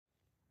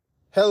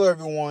Hello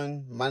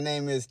everyone, my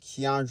name is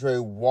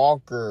Keandre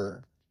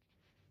Walker.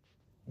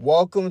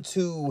 Welcome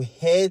to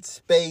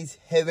Headspace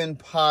Heaven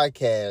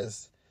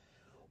Podcast,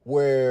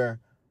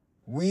 where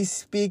we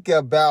speak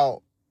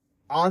about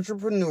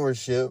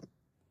entrepreneurship,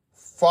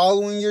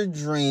 following your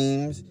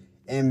dreams,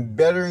 and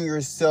bettering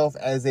yourself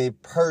as a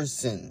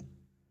person.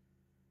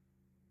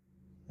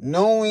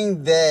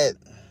 Knowing that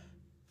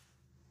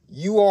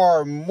you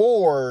are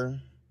more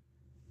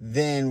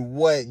than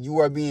what you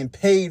are being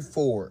paid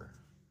for.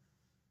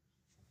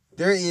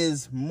 There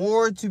is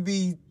more to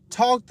be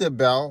talked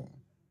about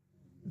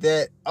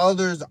that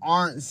others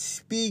aren't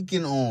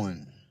speaking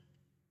on.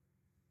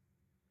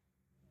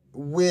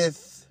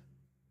 With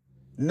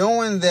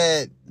knowing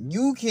that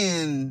you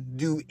can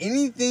do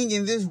anything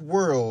in this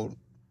world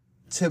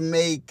to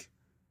make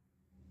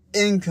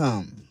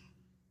income.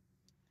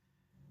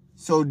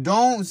 So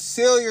don't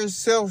sell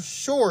yourself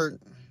short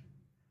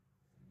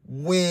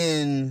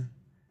when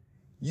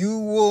you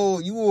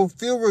will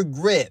feel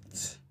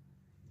regret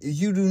if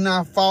you do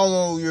not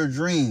follow your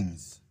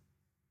dreams.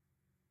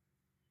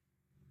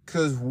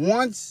 Because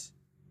once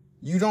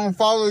you don't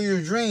follow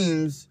your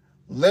dreams,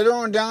 later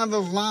on down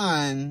the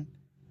line,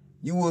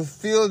 you will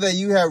feel that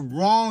you have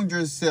wronged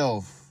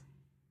yourself.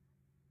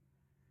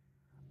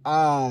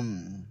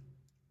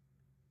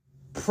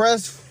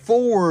 Press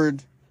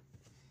forward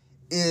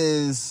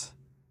is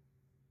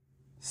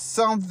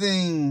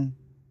something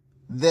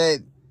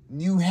that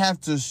you have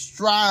to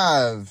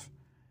strive.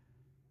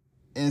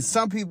 And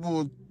some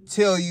people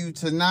tell you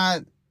to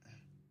not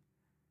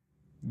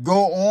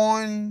go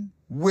on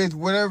with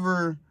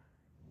whatever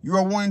you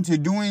are wanting to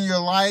do in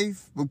your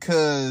life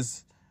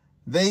because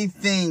they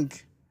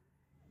think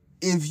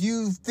if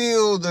you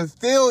feel the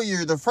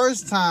failure the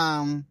first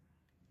time,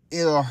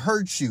 it'll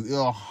hurt you,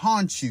 it'll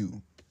haunt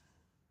you.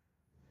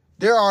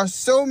 There are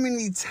so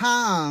many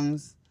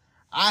times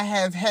I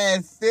have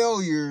had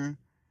failure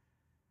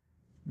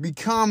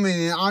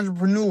becoming an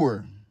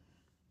entrepreneur.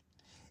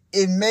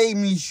 It made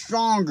me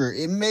stronger.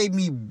 It made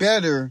me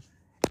better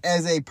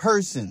as a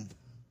person.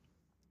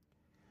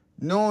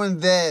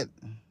 Knowing that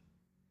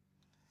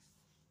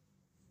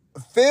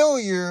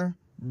failure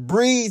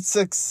breeds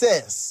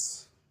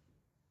success.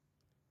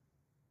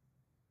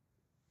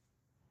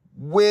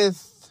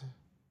 With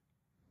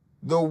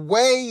the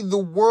way the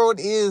world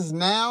is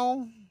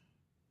now,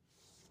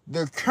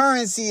 the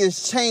currency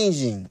is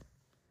changing.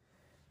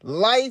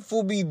 Life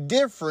will be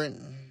different.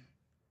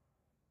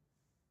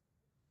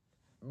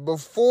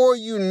 Before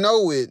you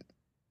know it,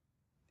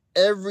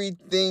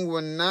 everything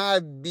will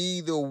not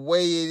be the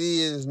way it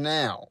is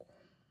now.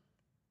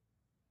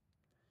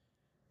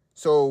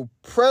 So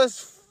press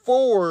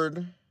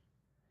forward.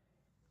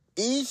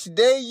 Each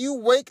day you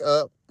wake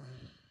up,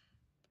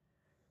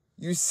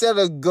 you set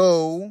a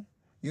goal,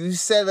 you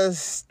set a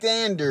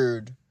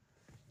standard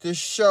to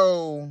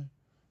show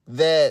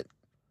that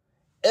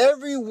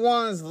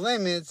everyone's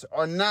limits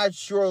are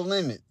not your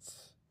limits.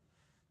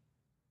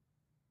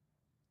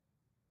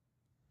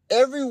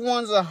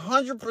 Everyone's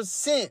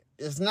 100%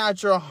 is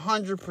not your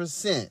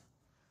 100%.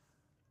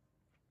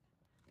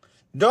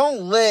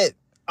 Don't let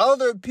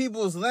other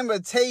people's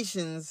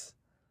limitations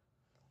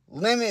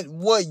limit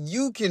what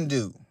you can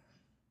do.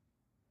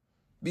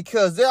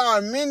 Because there are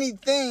many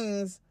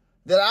things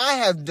that I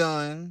have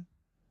done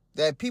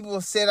that people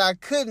said I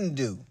couldn't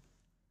do.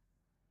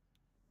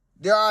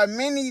 There are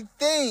many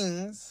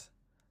things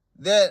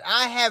that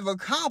I have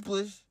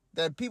accomplished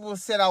that people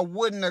said I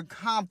wouldn't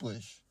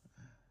accomplish.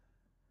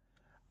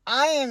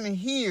 I am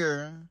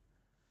here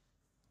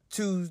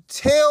to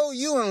tell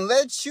you and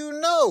let you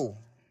know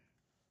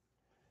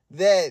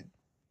that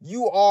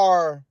you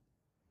are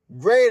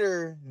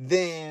greater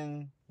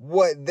than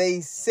what they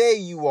say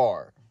you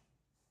are.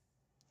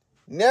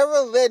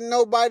 Never let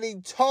nobody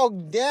talk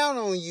down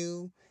on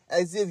you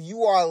as if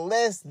you are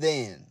less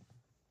than.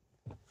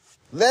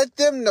 Let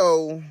them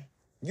know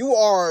you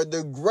are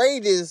the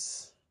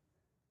greatest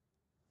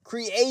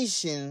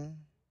creation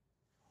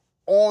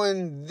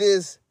on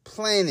this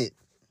planet.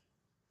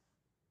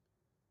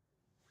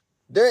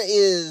 There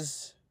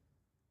is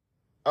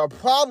a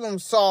problem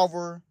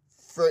solver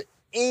for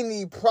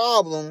any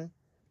problem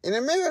in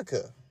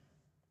America.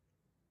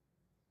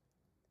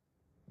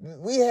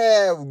 We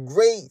have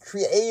great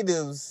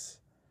creatives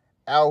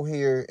out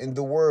here in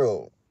the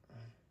world.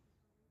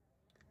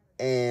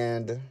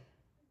 And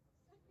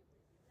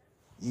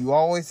you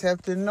always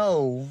have to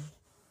know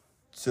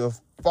to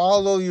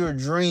follow your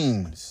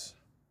dreams.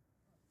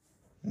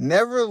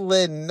 Never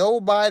let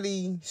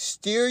nobody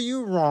steer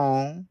you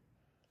wrong.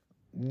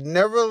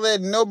 Never let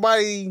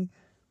nobody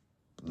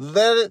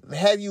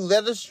have you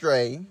led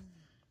astray,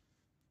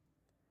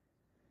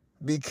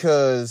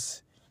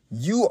 because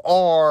you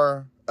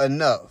are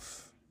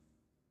enough.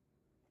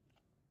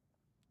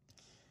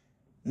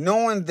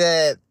 Knowing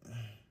that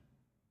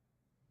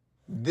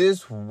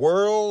this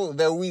world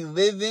that we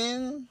live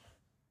in,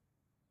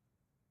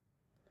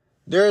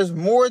 there's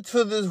more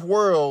to this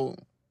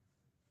world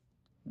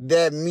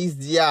that meets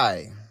the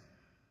eye.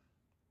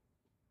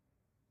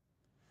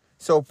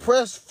 So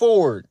press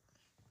forward.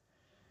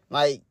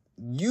 Like,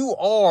 you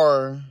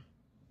are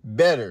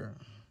better.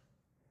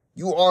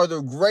 You are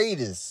the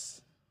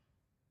greatest.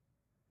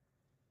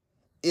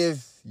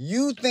 If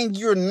you think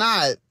you're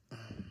not,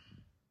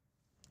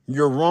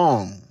 you're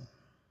wrong.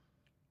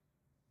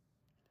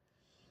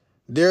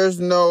 There's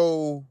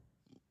no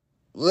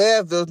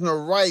left, there's no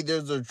right.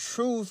 There's a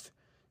truth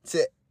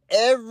to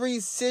every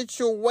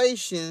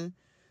situation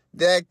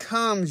that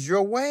comes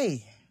your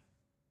way.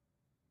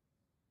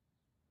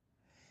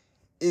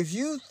 If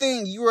you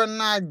think you are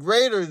not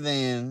greater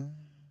than,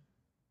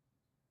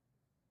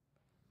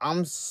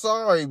 I'm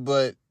sorry,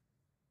 but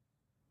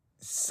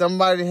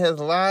somebody has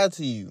lied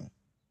to you.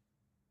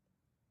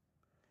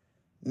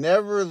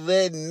 Never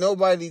let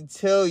nobody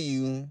tell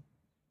you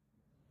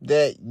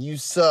that you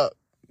suck,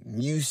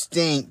 you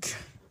stink,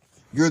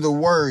 you're the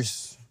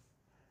worst.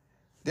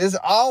 There's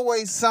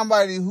always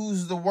somebody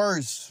who's the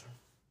worst.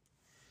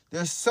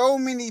 There's so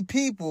many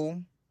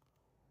people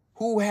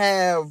who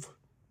have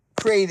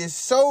created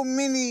so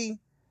many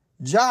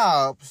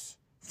jobs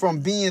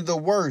from being the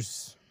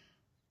worst.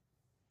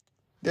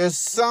 There's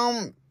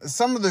some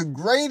of the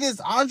greatest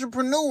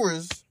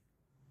entrepreneurs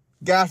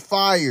got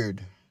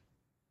fired.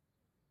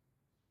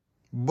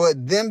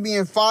 But them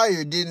being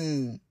fired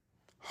didn't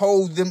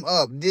hold them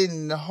up,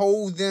 didn't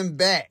hold them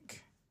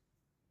back.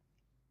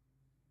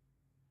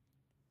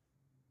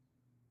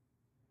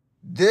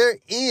 There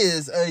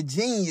is a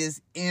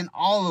genius in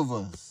all of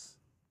us.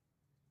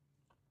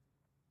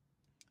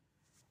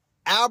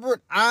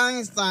 Albert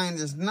Einstein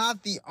is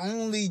not the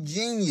only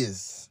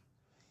genius.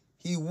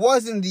 He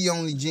wasn't the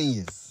only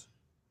genius.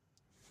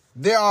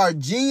 There are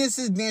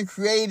geniuses being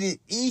created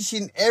each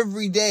and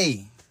every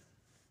day.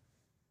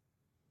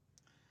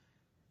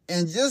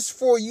 And just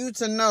for you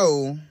to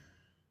know,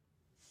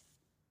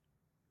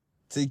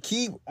 to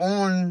keep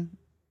on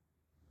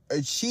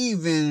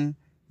achieving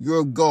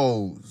your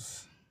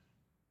goals.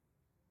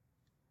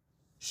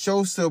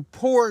 Show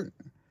support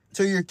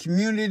to your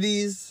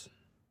communities.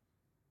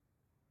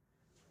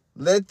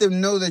 Let them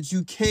know that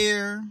you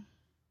care.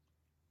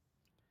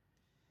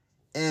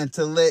 And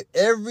to let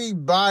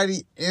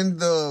everybody in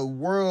the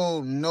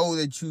world know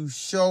that you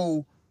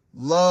show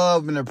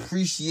love and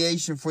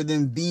appreciation for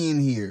them being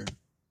here.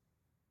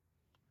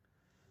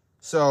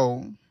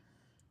 So,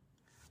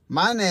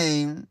 my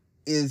name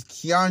is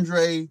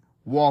Keandre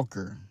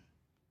Walker.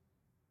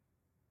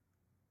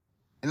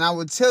 And I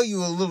will tell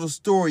you a little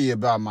story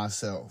about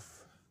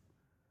myself.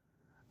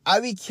 I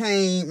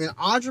became an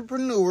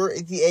entrepreneur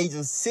at the age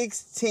of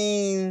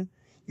 16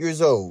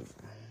 years old.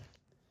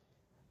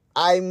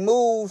 I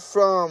moved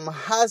from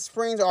Hot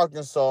Springs,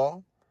 Arkansas.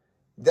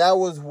 That's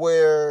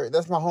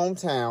my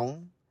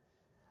hometown.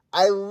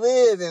 I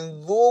live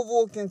in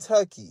Louisville,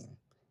 Kentucky.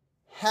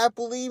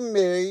 Happily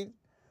married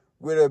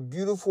with a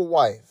beautiful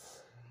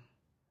wife.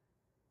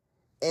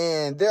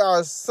 And there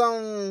are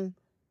some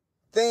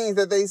things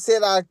that they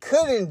said I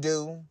couldn't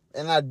do,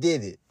 and I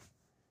did it.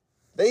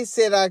 They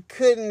said I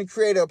couldn't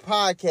create a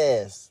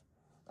podcast.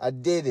 I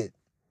did it.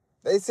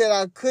 They said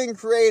I couldn't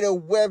create a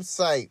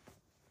website.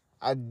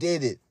 I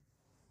did it.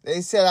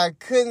 They said I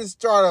couldn't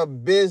start a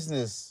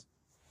business.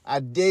 I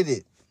did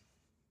it.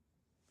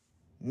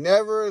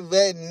 Never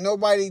let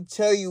nobody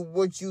tell you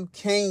what you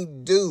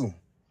can't do.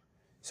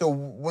 So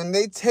when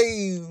they tell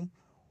you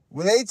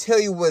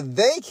what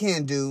they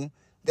can do,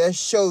 that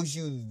shows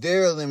you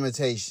their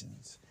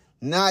limitations,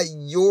 not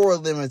your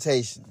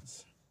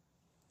limitations.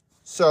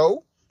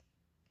 So,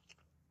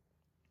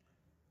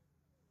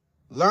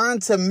 learn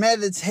to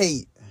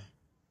meditate.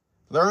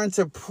 Learn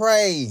to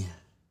pray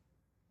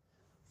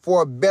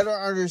for a better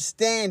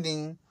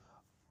understanding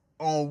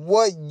on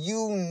what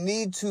you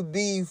need to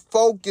be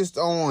focused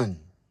on.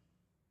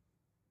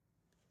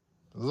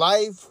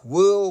 Life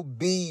will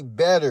be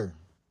better.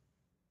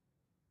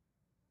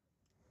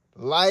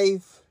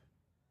 Life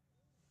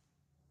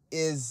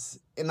is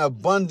an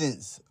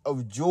abundance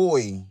of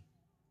joy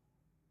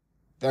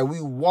that we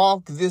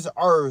walk this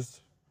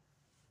earth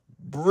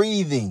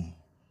breathing.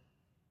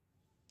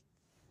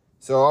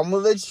 So I'm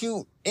going to let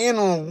you in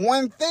on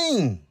one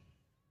thing.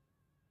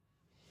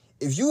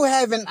 If you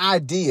have an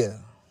idea,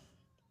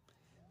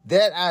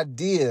 that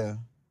idea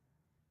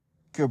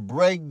could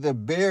break the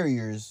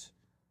barriers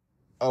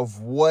of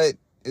what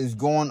is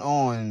going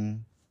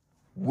on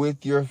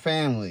with your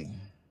family.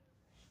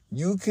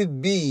 You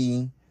could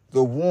be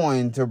the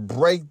one to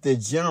break the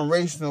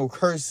generational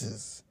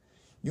curses.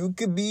 You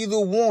could be the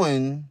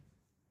one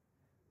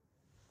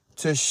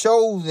to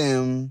show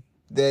them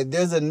that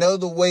there's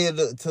another way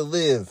to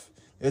live.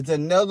 There's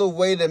another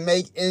way to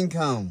make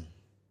income.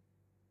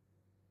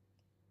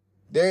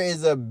 There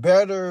is a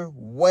better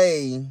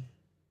way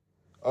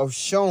of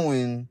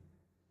showing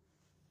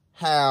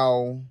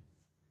how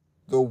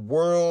the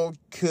world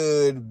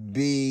could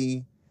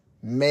be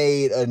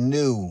made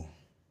anew.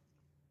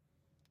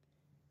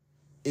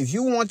 If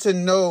you want to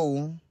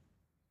know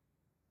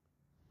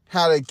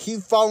how to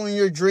keep following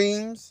your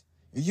dreams,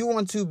 if you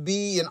want to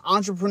be an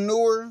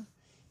entrepreneur,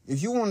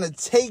 if you want to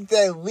take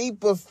that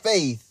leap of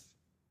faith,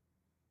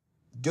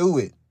 do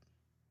it.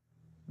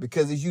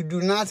 Because if you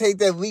do not take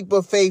that leap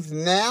of faith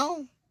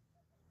now,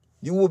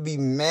 You will be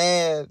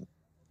mad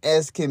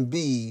as can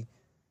be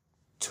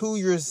to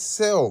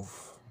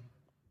yourself.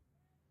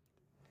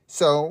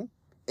 So,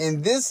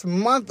 in this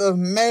month of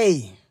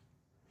May,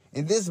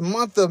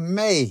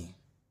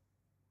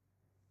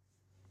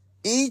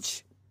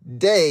 each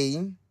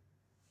day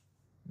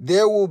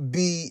there will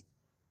be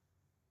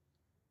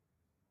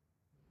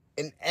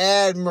an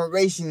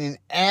admiration, an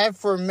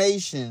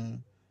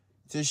affirmation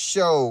to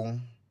show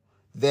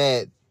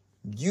that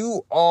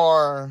you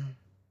are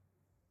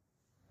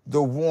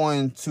the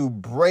one to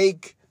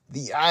break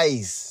the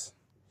ice.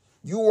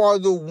 You are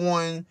the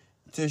one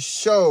to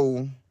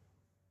show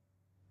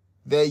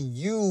that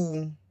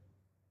you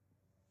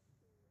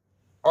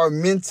are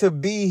meant to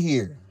be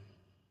here.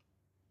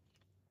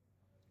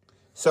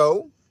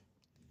 So,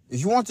 if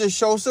you want to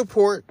show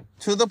support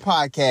to the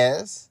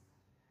podcast,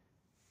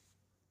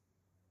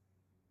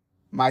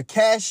 my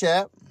Cash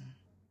App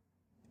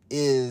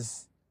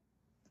is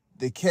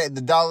the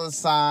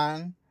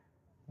 $YITOCOSO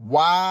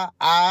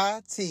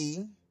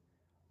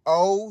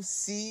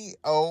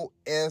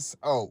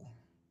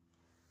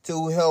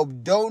to help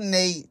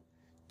donate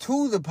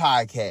to the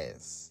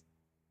podcast.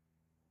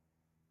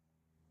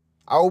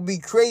 I will be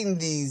creating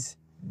these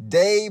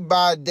day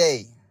by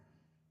day.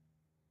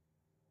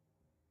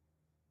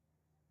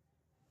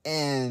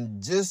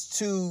 And just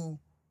to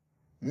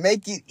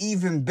make it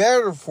even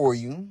better for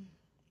you,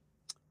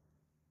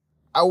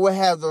 I will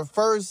have the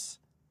first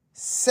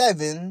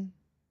 7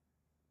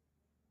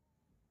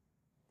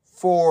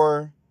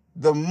 for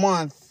the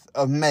month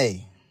of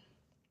May.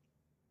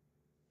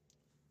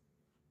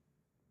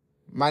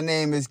 My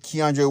name is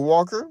Keandre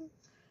Walker.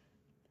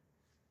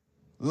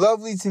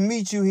 Lovely to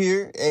meet you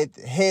here at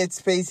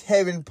Headspace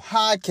Heaven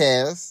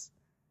Podcast.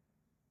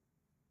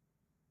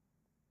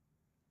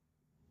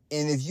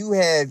 And if you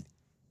have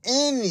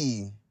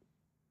anything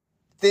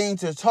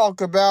to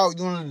talk about,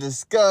 you want to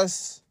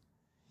discuss,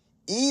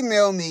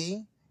 email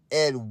me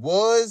at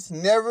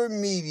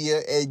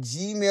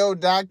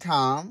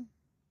wasnevermedia@gmail.com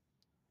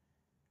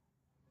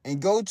and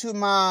go to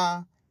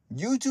my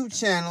YouTube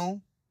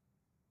channel,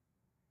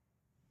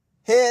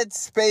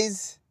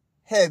 Headspace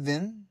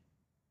Heaven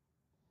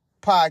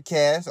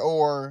Podcast,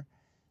 or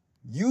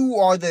You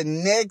Are the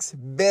Next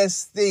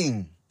Best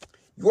Thing.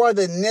 You are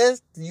the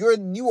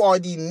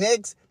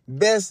next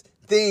best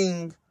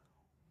thing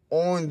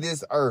on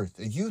this earth.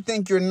 If you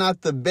think you're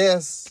not the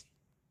best,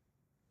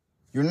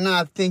 you're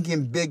not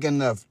thinking big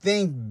enough.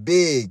 Think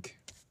big.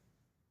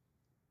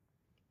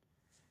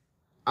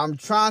 I'm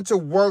trying to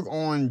work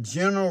on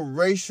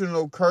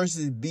generational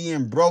curses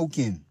being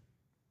broken.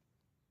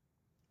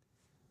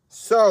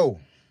 So,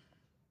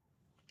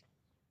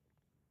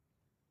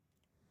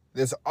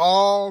 let's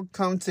all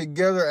come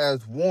together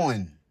as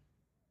one.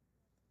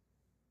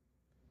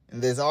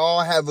 And let's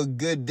all have a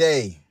good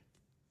day.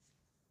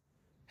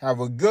 Have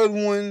a good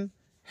one.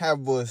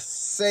 Have a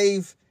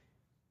safe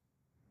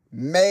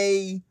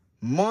May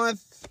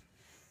month.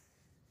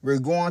 We're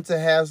going to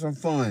have some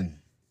fun.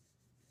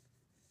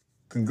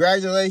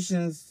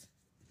 Congratulations,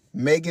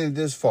 making it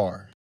this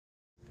far.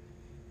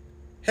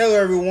 Hello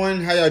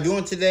everyone, how y'all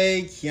doing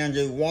today?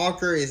 Keandre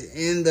Walker is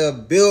in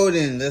the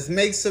building. Let's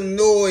make some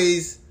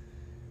noise.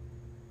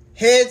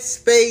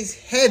 Headspace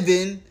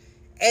Heaven,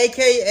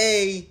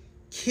 aka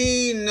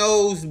Key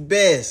Knows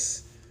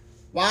Best.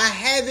 Why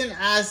haven't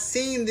I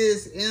seen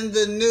this in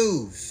the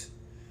news?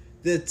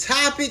 The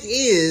topic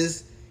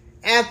is,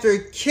 after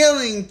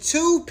killing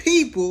 2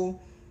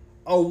 people,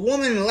 a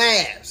woman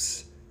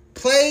laughs,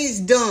 plays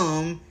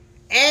dumb,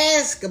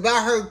 asks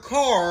about her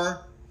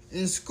car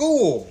in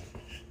school.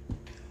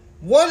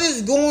 What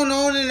is going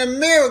on in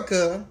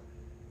America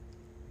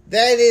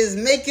that is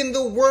making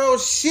the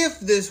world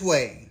shift this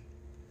way?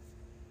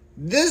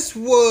 This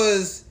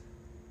was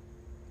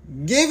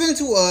given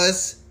to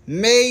us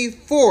May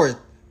 4th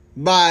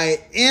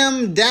by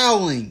M.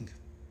 Dowling.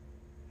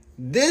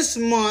 This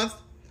month,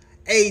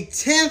 a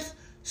 10th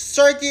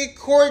Circuit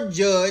Court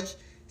judge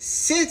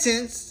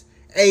sentenced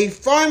a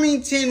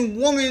Farmington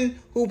woman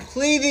who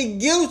pleaded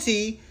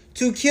guilty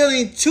to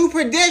killing 2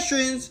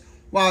 pedestrians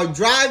while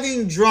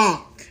driving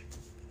drunk.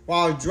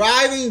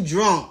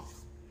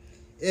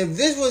 If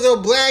this was a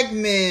black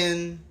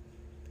man,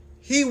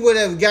 he would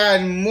have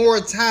gotten more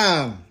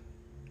time.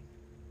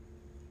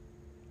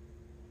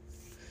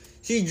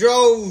 She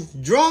drove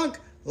drunk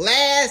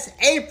last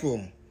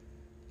April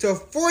to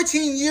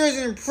 14 years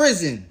in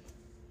prison.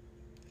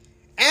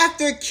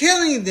 After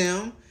killing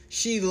them,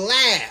 she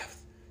laughed,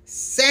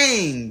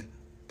 sang,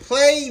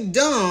 played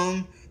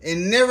dumb,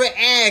 and never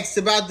asked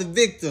about the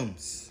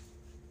victims.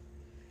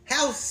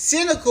 How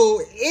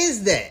cynical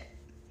is that?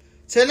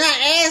 To not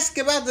ask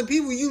about the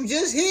people you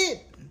just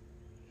hit?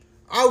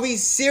 Are we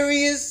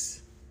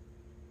serious?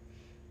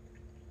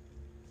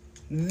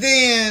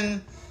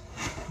 Then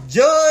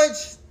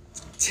Judge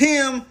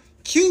Tim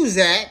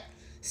Cusack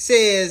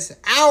says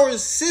our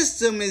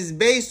system is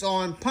based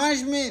on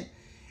punishment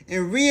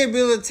and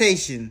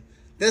rehabilitation.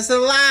 That's a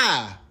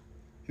lie,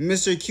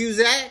 Mr.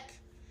 Cusack.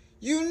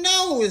 You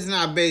know it's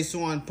not based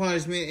on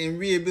punishment and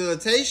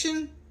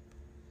rehabilitation.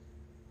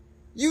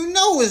 You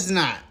know it's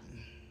not.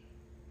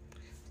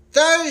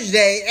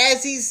 Thursday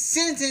as he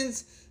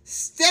sentenced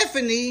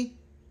Stephanie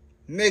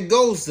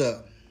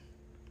Mendoza.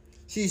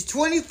 She's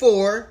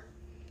 24.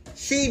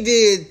 She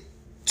did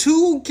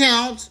 2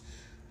 counts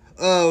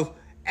of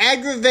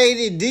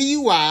aggravated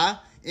DUI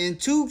and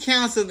 2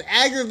 counts of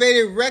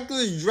aggravated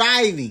reckless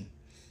driving.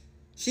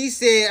 She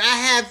said, I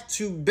have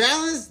to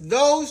balance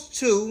those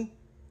two.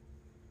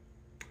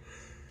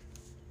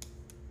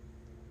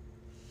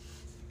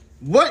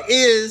 What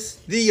is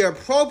the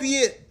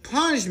appropriate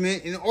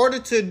punishment in order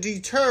to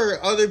deter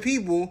other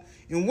people?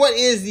 And what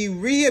is the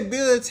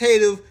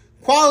rehabilitative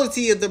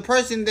quality of the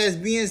person that's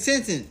being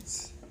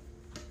sentenced?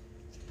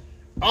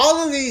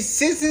 All of these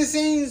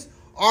sentencings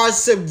are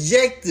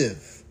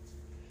subjective.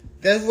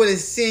 That's what it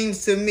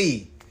seems to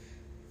me.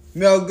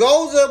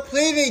 Mendoza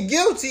pleaded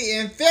guilty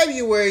in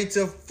February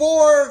to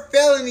 4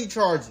 felony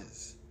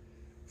charges.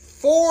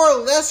 4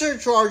 lesser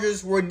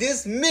charges were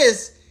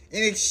dismissed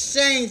in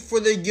exchange for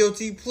the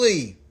guilty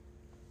plea.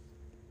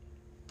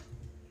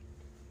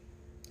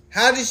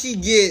 How did she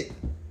get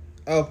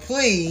a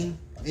plea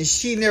and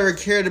she never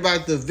cared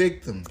about the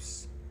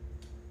victims?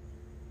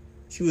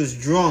 She was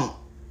drunk.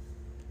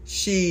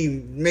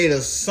 She made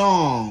a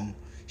song.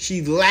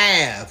 She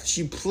laughed.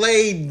 She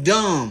played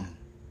dumb.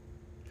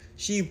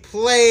 She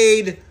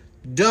played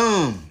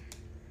dumb.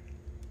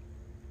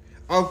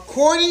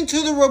 According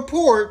to the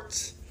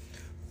reports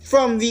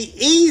from the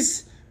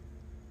East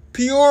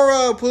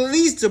Peoria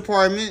Police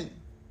Department,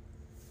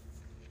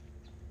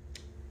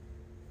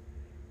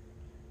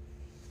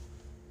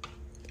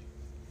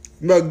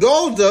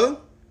 Mendoza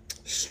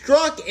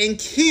struck and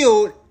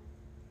killed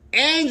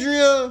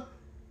Andrea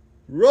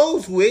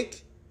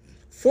Rosewick,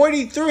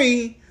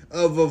 43,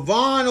 of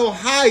Avon,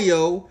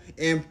 Ohio,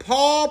 and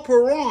Paul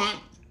Perrant,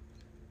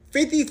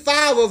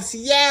 55, of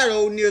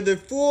Seattle, near the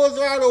Full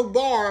Throttle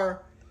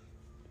Bar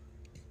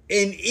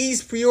in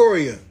East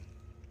Peoria.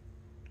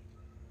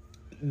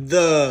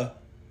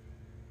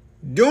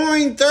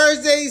 During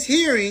Thursday's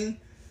hearing,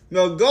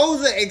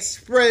 Mendoza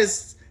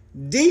expressed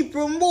deep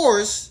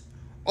remorse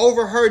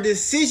over her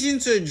decision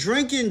to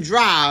drink and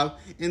drive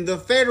and the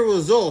fatal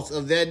results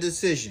of that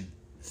decision.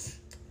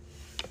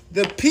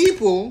 The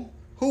people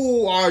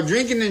who are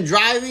drinking and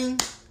driving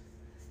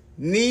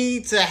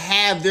need to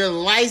have their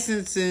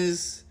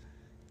licenses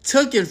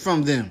taken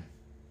from them.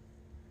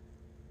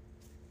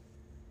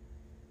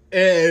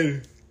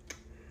 And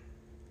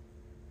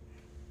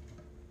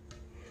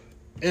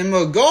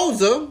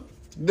Mendoza,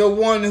 the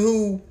one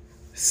who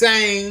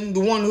sang,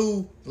 the one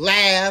who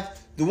laughed,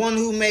 the one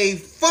who made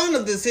fun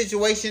of the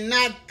situation,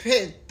 not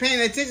paying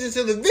attention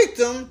to the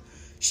victim,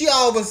 she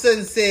all of a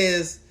sudden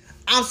says,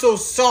 I'm so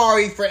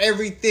sorry for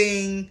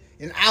everything,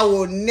 and I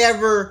will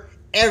never,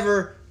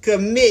 ever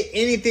commit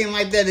anything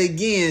like that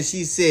again,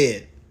 she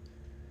said.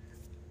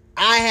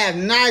 I have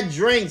not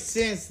drank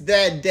since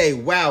that day.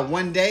 Wow,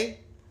 one day?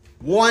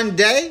 One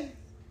day?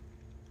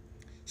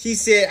 She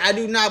said, I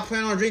do not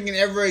plan on drinking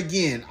ever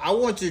again. I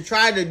want to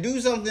try to do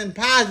something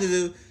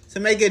positive to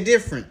make a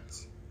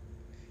difference.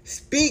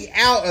 Speak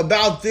out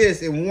about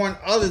this and warn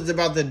others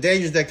about the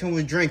dangers that come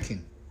with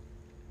drinking.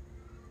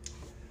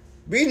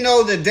 We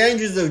know the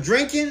dangers of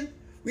drinking.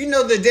 We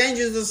know the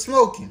dangers of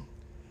smoking.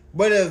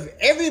 But if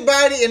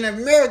everybody in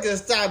America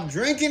stopped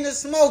drinking and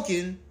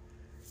smoking,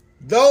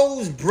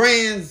 those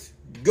brands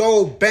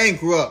go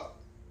bankrupt.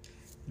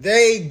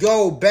 They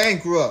go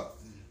bankrupt.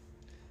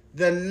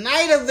 The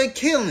night of the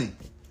killing,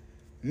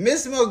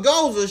 Miss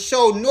Mendoza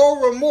showed no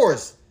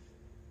remorse.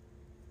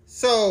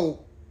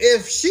 So,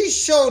 if she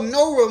showed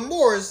no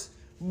remorse,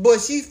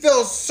 but she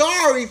felt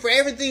sorry for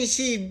everything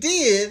she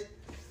did,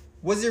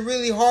 was it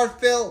really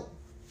heartfelt?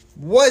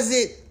 Was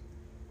it?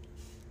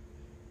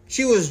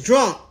 She was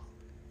drunk,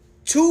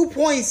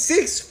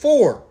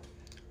 2.64,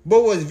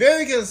 but was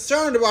very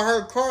concerned about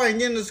her car and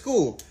getting to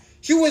school.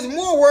 She was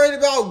more worried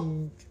about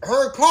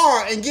her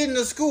car and getting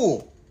to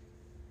school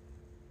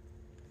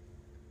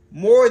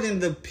more than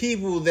the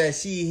people that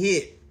she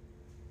hit.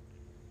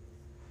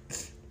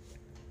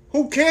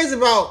 Who cares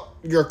about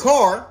your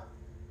car?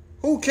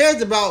 Who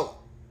cares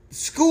about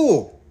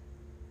school?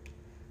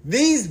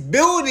 These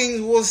buildings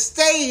will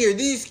stay here.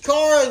 These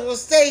cars will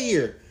stay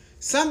here.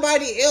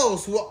 Somebody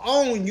else will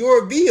own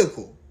your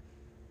vehicle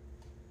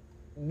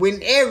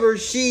whenever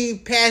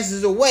she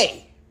passes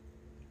away.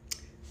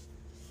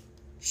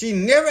 She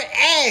never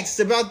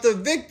asked about the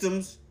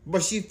victims,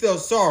 but she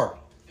felt sorry.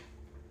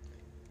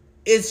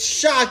 It's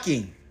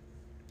shocking.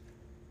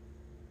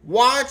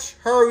 Watch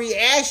her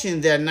reaction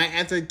that night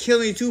after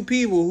killing 2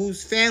 people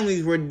whose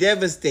families were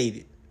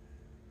devastated.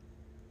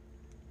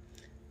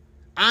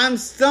 I'm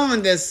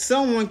stunned that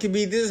someone can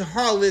be this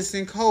heartless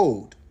and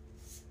cold.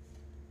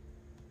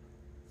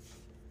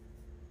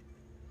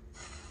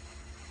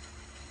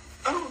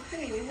 Oh,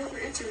 hey, you never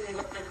answered me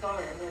about my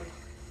car.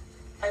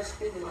 I have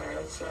school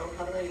tomorrow, so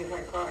how do I get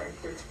my car?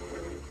 Where's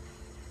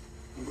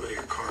my... Well,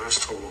 your car is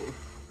totaled.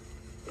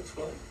 Which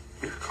one?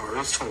 Your car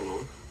is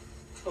totaled.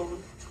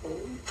 Totaled?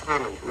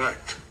 Totaled,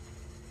 wrecked.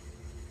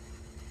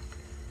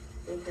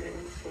 Okay,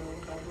 so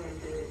how do I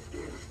get it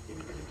here?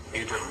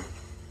 You don't.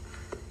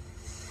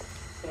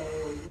 So,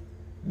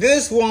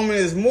 This woman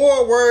is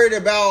more worried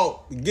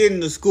about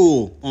getting to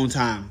school on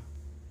time.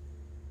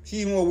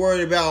 She's more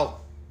worried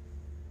about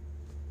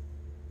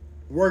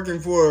working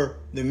for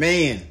the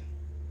man.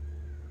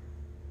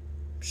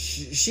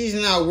 She's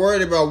not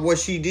worried about what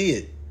she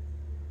did.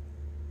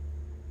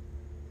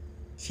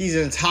 She's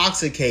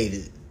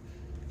intoxicated.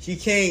 She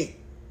can't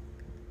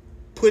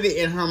put it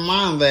in her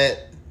mind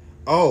that,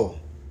 oh,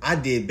 I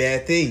did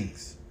bad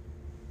things.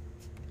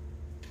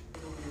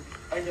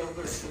 I don't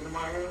go to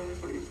tomorrow,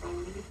 is what you're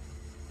telling me?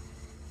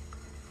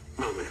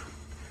 No, ma'am.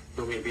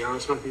 You want me to be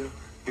honest with you?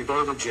 You're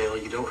going to jail.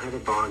 You don't have a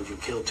bond. You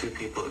killed 2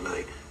 people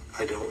tonight.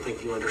 I don't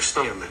think you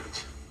understand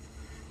that.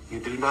 You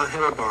do not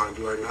have a bond.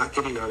 You are not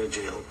getting out of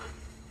jail.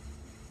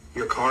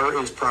 Your car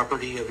is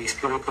property of East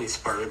Carolina Police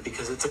Department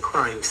because it's a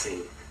crime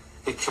scene.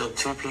 It killed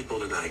 2 people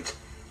tonight.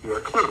 You are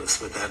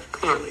clueless with that,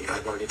 clearly.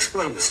 I've already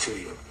explained this to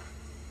you.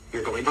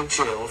 You're going to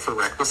jail for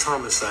reckless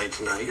homicide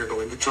tonight. You're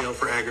going to jail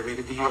for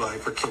aggravated DUI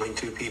for killing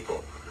 2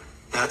 people.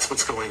 That's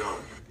what's going on.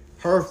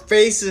 Her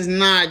face is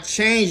not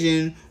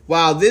changing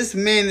while this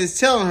man is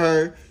telling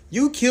her,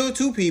 you killed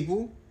 2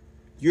 people.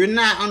 You're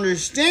not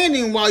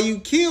understanding why you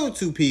killed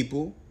 2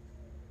 people.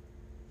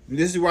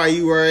 This is why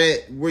you are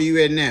at where you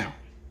at now.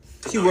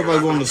 She worried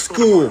about going to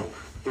school.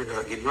 You're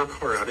not getting your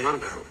car out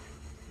inbound.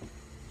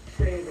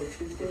 Today, the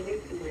Tuesday,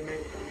 we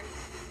make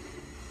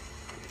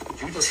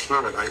Did you just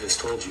hear what I just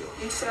told you?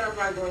 You said I'm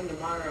not going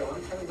tomorrow.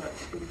 I'm talking about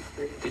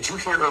Tuesday. Did you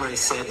hear what I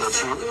said? You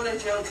said I'm going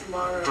to jail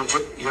tomorrow.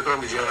 You're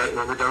going to jail right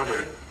when we're down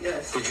here?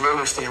 Yes. Did you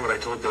understand what I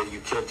told you? You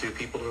killed 2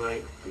 people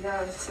tonight?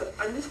 Yes.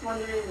 I'm just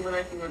wondering when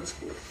I can go to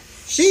school.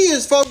 She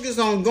is focused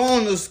on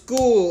going to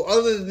school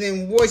other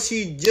than what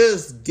she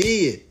just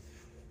did.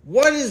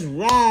 What is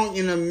wrong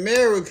in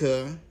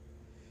America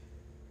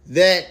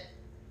that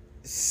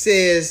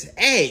says,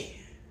 hey,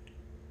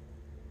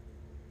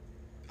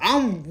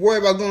 I'm worried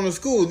about going to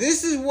school?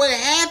 This is what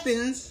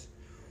happens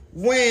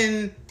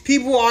when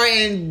people are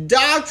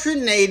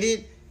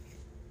indoctrinated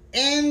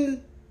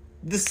in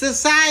the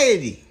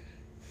society.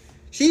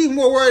 She's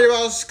more worried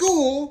about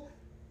school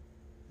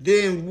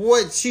than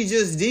what she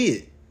just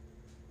did.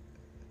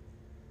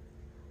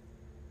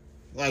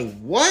 Like,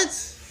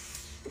 what?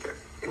 Okay,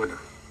 we're done.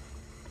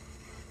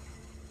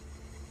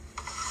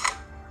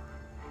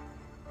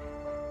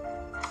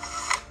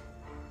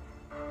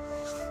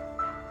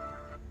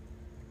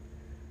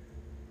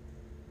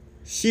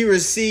 She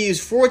receives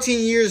 14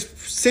 years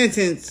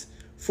sentence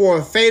for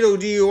a fatal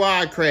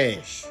DUI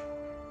crash.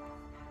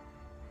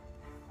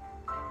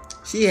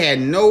 She had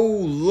no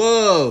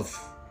love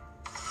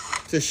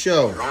to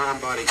show. Your own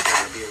body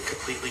camera being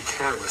completely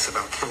careless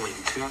about killing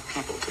 2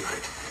 people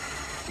tonight.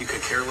 You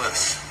could care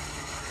less.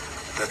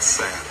 That's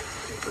sad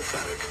and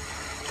pathetic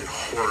and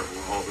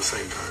horrible all at the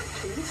same time.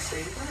 Can you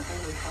say that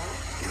on the top?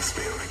 Yes,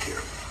 ma'am, I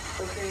can.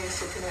 Okay,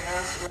 so can I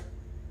ask?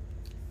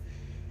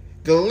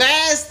 The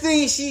last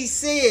thing she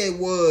said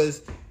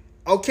was,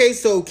 okay,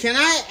 so can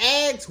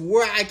I ask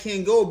where I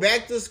can go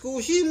back to school?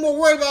 She's more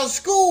worried about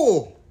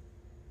school.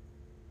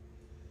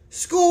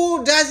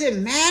 School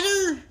doesn't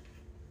matter.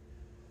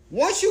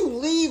 Once you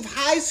leave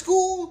high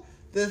school,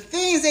 the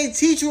things they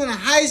teach you in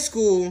high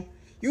school,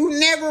 you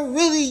never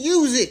really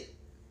use it.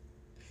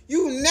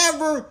 You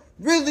never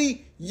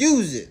really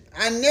use it.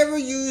 I never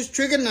used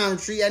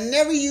trigonometry. I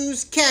never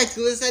used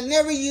calculus. I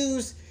never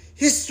used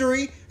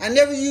history. I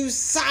never used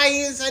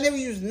science. I never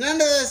used none of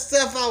that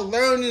stuff I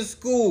learned in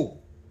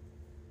school.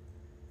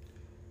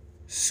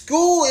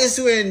 School is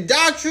to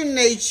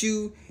indoctrinate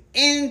you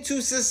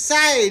into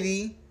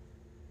society,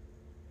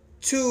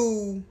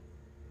 to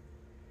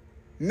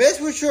mess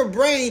with your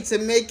brain, to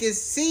make it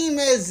seem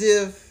as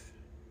if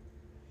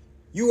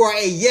you are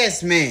a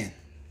yes man.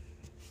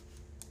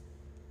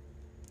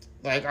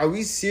 Like, are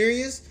we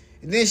serious?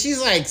 And then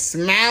she's like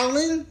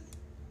smiling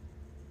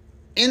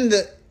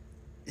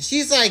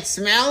she's like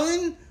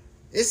smiling.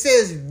 It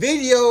says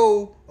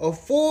a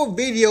full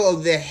video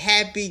of the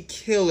happy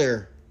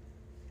killer.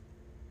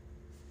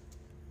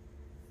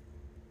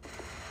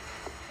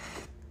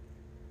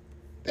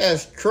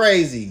 That's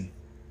crazy.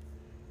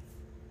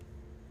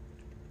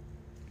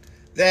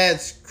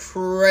 That's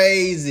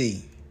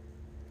crazy.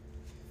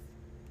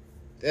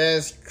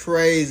 That's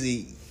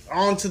crazy.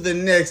 On to the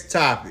next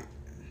topic.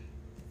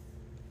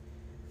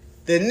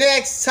 The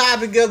next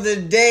topic of the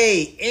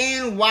day,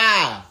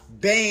 NY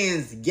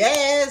bans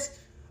gas,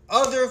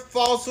 other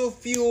fossil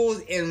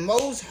fuels in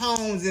most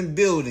homes and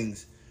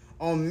buildings.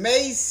 On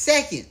May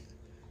 2nd,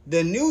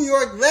 the New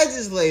York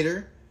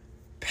legislature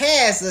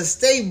passed a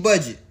state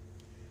budget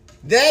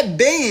that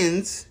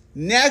bans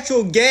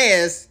natural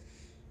gas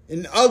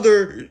and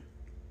other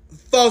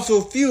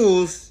fossil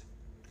fuels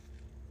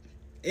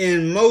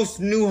in most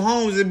new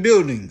homes and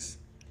buildings.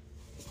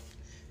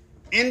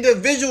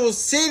 Individual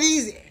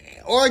cities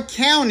or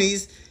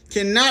counties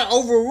cannot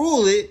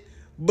overrule it,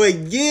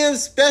 but give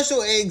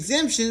special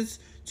exemptions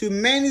to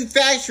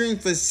manufacturing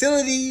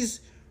facilities,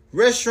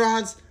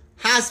 restaurants,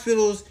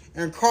 hospitals,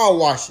 and car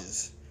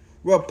washes.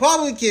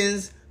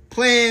 Republicans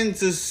plan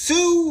to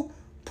sue,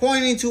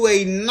 pointing to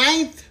a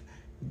Ninth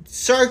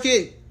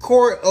Circuit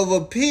Court of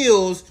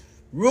Appeals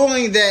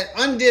ruling that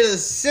undid a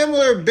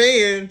similar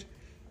ban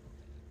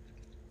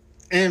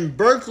in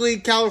Berkeley,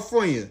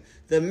 California.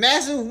 The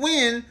massive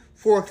win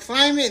for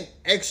climate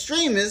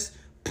extremists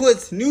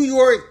puts New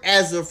York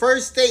as the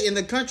first state in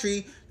the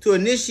country to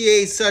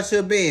initiate such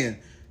a ban.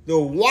 The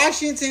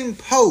Washington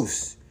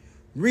Post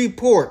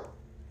report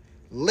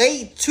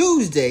late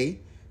Tuesday,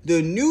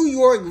 the New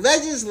York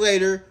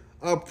legislature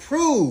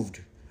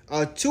approved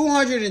a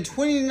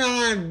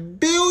 $229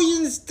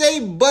 billion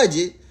state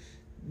budget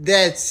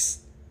that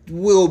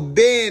will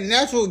ban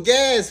natural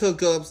gas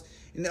hookups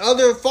and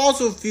other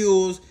fossil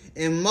fuels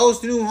in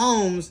most new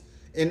homes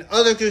and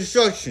other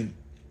construction.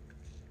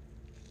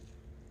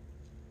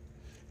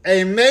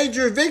 A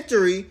major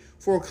victory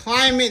for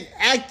climate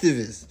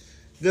activists.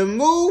 The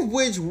move,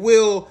 which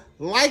will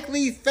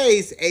likely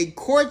face a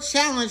court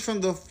challenge from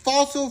the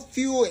fossil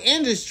fuel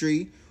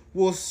industry,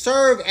 will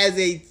serve as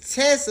a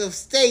test of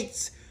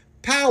states'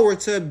 power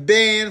to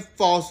ban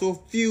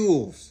fossil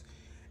fuels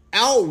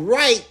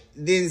outright,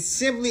 than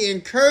simply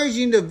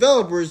encouraging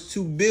developers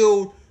to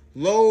build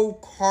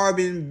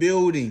low-carbon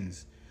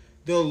buildings.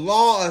 The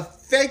law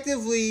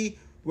effectively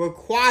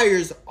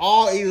requires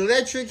all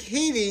electric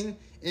heating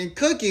and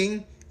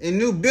cooking in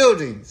new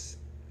buildings.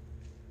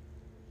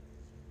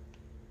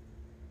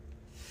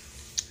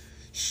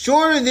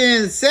 Shorter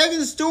than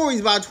 7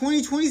 stories by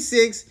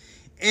 2026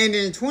 and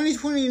in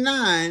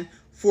 2029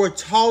 for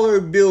taller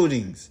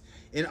buildings.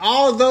 And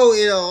although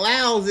it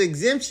allows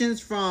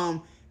exemptions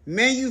from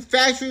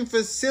manufacturing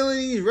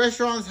facilities,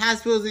 restaurants,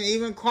 hospitals, and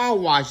even car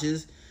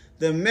washes,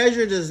 the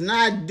measure does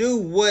not do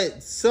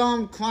what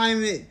some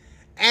climate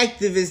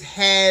activists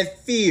had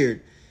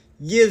feared: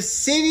 give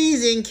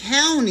cities and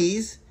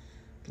counties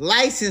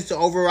license to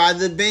override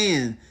the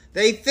ban.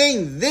 They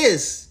think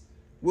this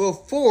will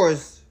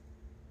force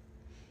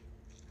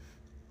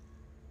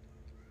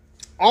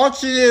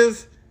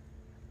alternative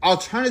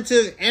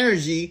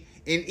energy,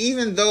 and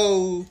even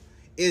though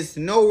it's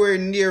nowhere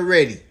near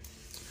ready.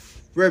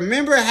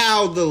 Remember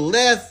how the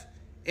left,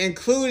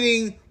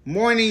 including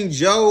Morning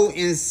Joe,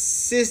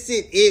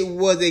 insisted it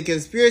was a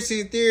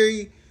conspiracy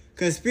theory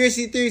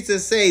to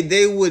say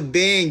they would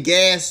ban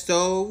gas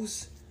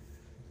stoves?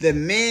 The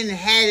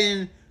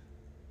Manhattan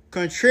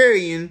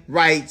Contrarian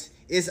writes,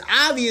 it's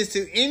obvious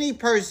to any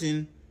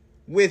person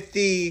with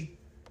the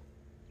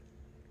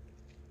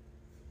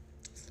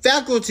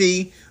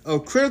faculty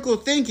of critical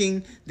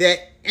thinking that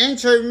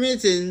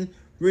intermittent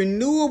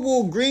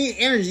renewable green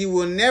energy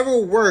will never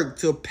work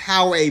to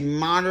power a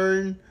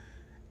modern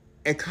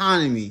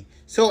economy.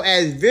 So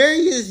as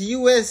various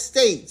U.S.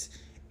 states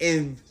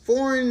and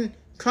foreign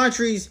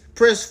countries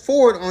press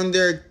forward on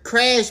their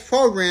crash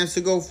programs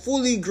to go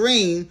fully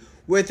green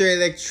with their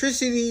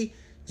electricity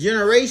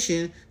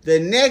generation,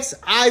 the next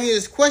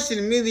obvious question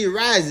immediately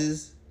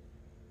arises: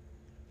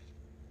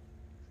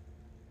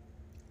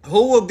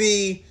 who will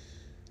be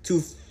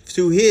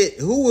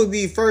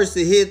first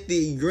to hit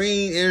the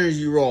green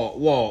energy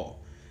wall?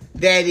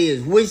 That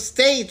is, which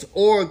states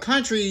or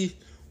countries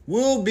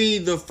will be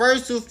the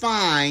first to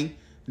find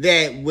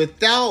that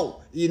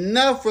without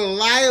enough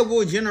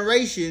reliable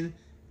generation,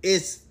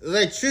 its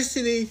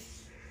electricity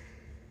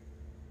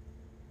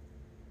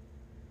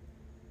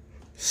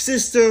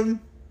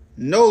system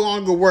no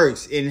longer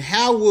works, and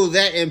how will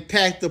that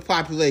impact the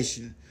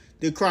population?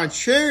 The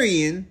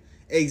Contrarian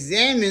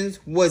examines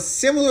what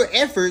similar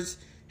efforts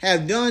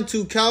have done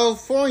to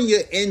California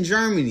and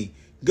Germany.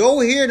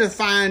 Go here to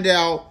find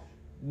out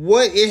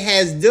what it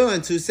has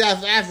done to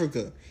South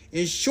Africa.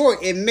 In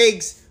short, it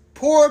makes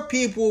poor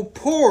people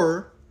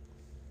poorer.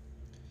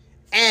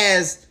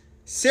 As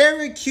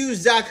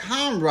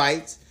Syracuse.com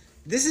writes,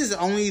 this is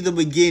only the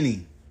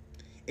beginning,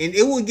 and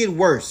it will get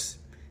worse.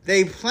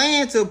 They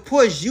plan to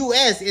push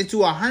U.S. into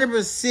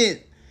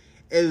 100%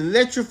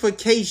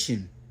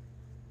 electrification.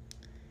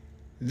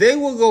 They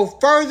will go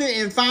further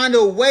and find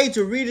a way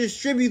to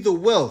redistribute the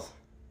wealth.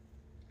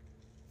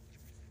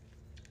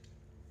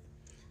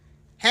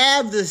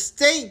 Have the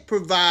state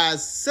provide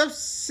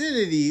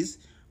subsidies,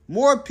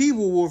 more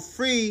people will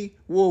flee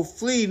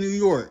New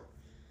York.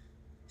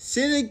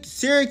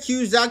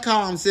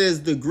 Syracuse.com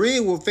says the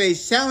grid will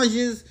face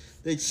challenges.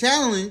 The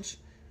challenge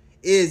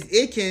is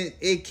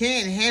it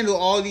can't handle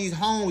all these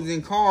homes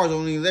and cars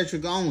on the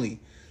electric only.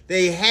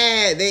 They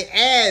add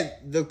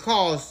the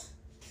cost.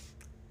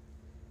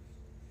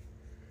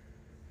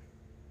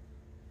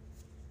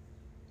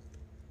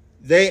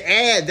 They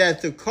add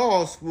that the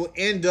cost will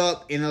end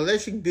up in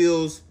electric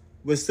bills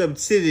with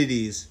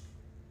subsidies,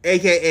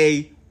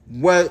 aka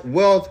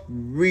wealth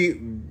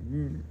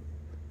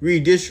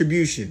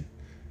redistribution.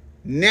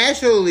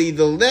 Naturally,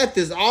 the left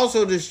is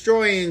also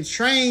destroying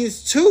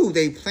trains too.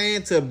 They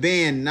plan to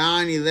ban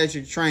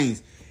non-electric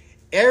trains.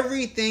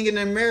 Everything in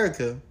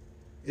America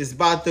is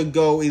about to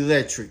go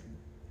electric.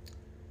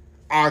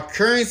 Our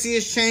currency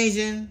is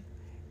changing.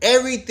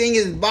 Everything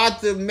is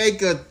about to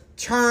make a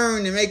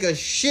turn and make a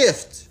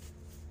shift.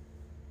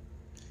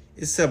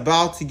 It's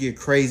about to get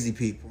crazy,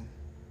 people.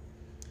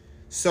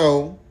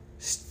 So,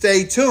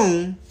 stay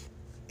tuned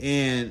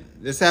and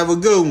let's have a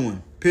good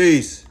one.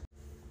 Peace.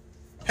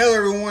 Hello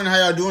everyone, how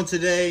y'all doing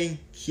today?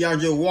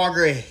 Keandre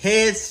Walker,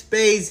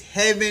 Headspace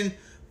Heaven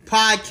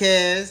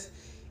Podcast,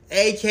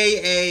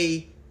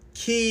 aka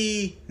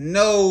Key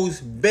Knows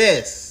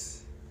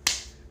Best.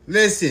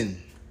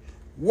 Listen,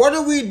 what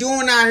are we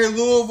doing out here,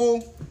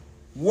 Louisville?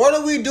 What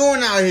are we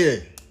doing out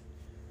here?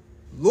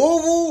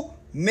 Louisville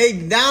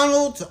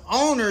McDonald's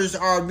owners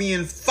are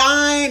being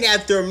fined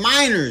after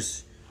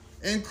minors,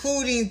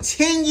 including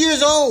 10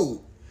 years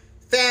old,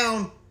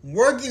 found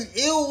working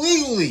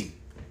illegally.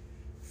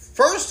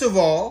 First of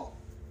all,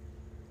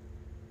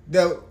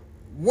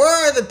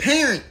 where are the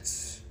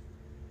parents?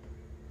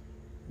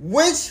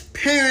 Which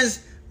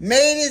parents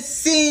made it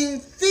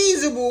seem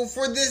feasible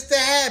for this to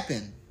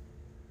happen?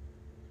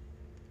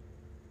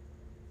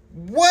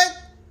 What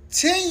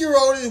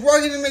 10-year-old is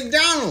working at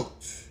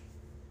McDonald's?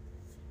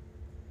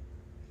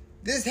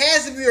 This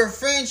has to be her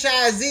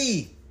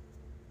franchisee.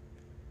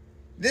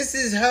 This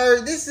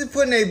is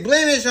putting a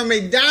blemish on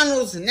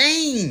McDonald's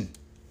name.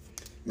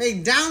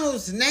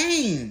 McDonald's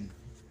name.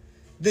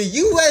 The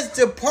U.S.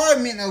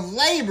 Department of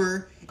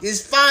Labor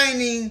is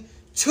fining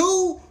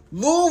 2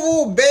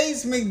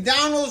 Louisville-based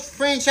McDonald's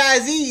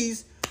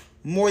franchisees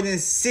more than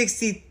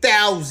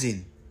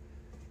 $60,000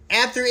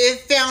 after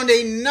it found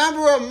a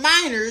number of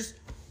minors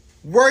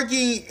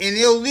working an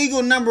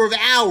illegal number of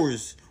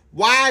hours.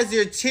 Why is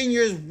their 10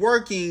 years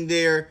working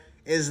there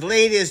as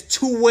late as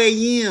 2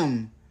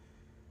 a.m.?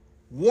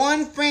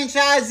 One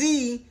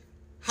franchisee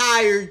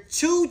hired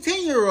 2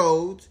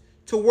 10-year-olds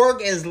to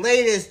work as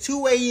late as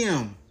 2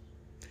 a.m.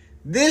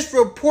 This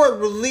report,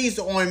 released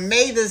on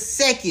May the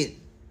 2nd,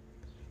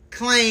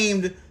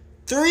 claimed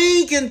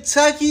 3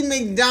 Kentucky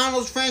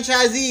McDonald's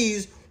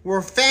franchisees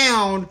were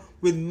found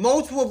with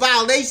multiple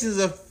violations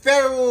of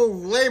federal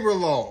labor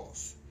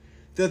laws.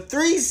 The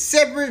 3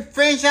 separate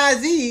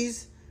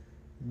franchisees,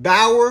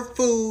 Bauer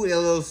Food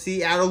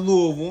LLC out of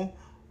Louisville,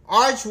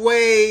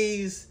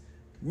 Archways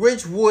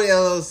Richwood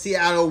LLC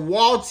out of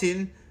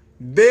Walton,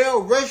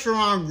 Bell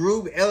Restaurant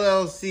Group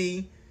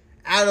LLC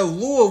out of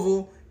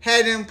Louisville,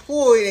 had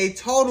employed a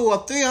total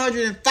of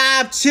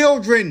 305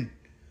 children,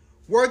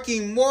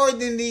 working more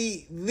than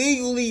the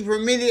legally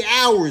permitted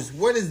hours.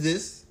 What is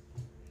this?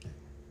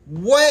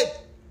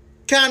 What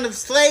kind of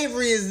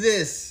slavery is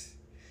this?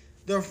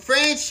 The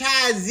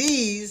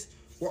franchisees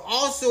were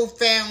also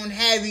found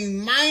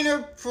having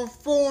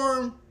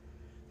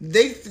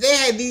they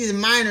had these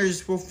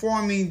minors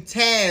performing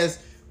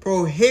tasks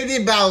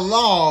prohibited by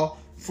law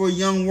for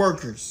young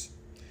workers.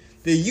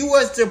 The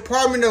U.S.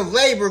 Department of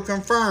Labor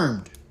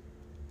confirmed.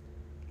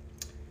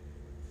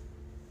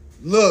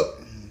 Look,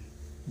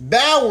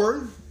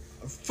 Bauer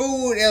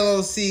Food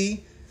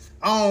LLC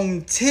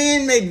owned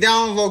 10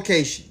 McDonald's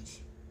locations,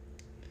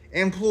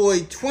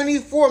 employed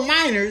 24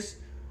 minors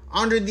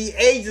under the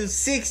age of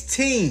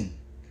 16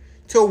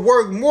 to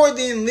work more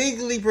than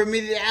legally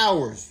permitted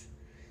hours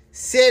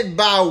set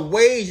by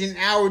wage and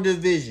hour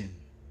division.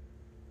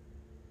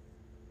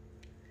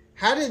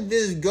 How did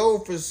this go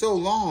for so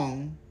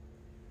long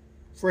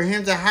for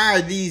him to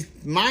hire these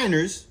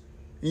minors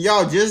and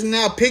y'all just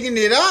now picking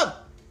it up?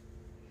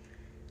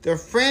 The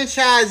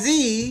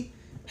franchisee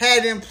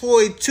had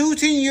employed 2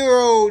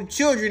 10-year-old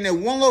children at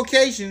one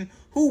location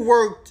who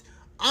worked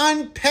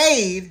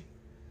unpaid.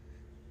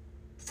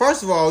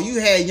 First of all, you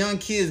had young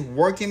kids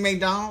working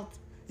McDonald's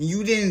and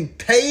you didn't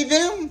pay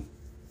them?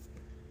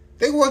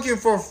 They working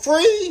for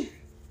free?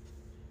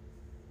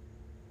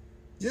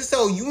 Just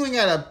so you ain't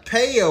got to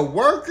pay a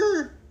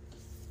worker?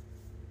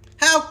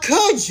 How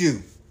could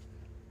you?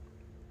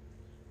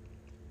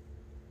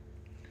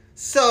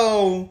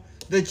 So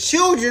the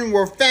children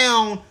were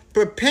found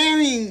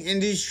preparing and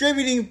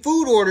distributing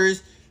food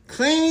orders,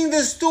 cleaning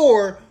the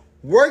store,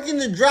 working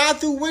the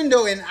drive-thru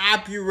window, and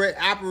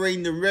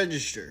operating the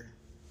register.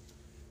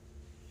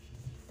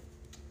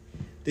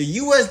 The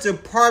U.S.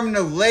 Department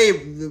of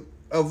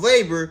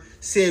Labor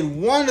said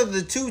one of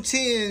the 2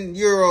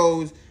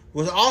 10-year-olds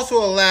was also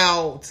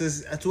allowed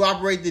to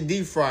operate the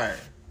deep fryer.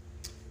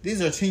 These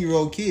are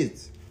 10-year-old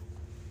kids.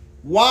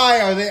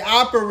 Why are they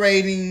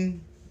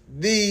operating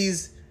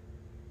these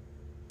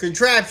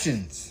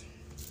contraptions?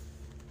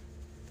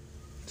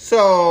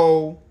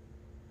 So,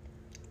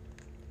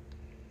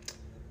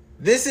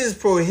 this is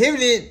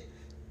prohibited.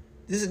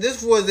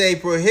 This was a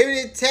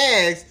prohibited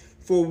task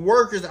for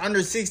workers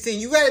under 16.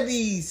 You got to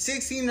be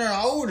 16 or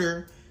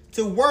older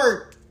to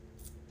work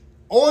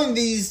on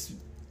these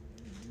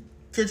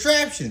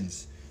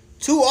contraptions.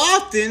 Too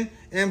often,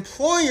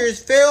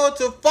 employers fail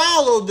to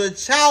follow the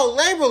child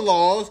labor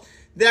laws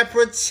that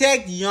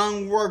protect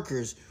young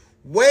workers.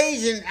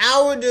 Wage and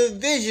Hour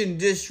Division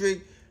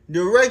District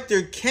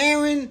Director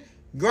Karen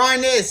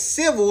Garnett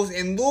Civils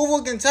in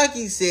Louisville,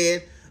 Kentucky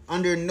said,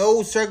 under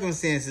no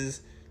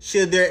circumstances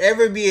should there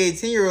ever be a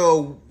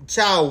 10-year-old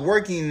child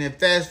working in a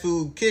fast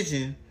food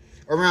kitchen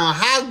around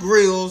hot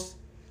grills,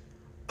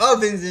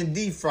 ovens, and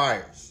deep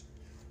fryers.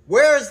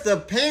 Where's the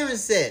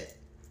parents at?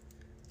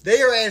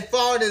 They are at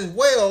fault as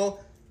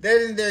well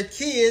letting their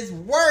kids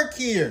work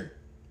here.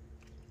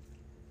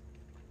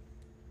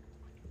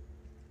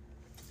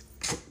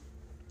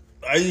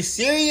 Are you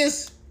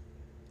serious?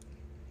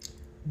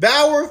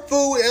 Bauer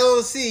Food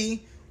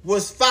LLC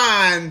was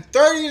fined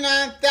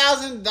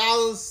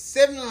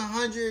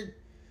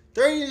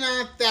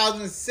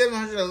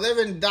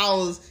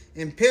 $39,711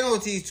 in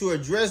penalties to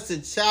address the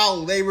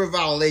child labor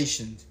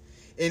violations.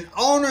 An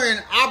owner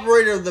and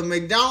operator of the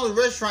McDonald's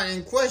restaurant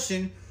in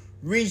question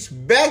reached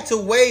back to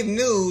Wave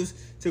News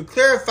to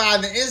clarify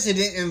the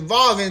incident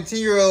involving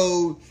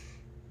 10-year-old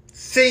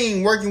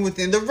seen working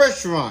within the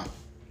restaurant.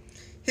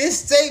 His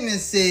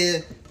statement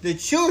said the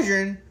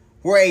children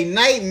were a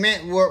night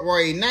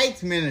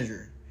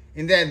manager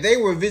and that they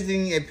were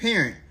visiting a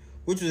parent,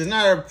 which was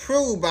not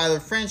approved by the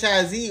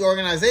franchisee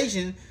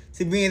organization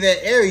to be in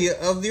that area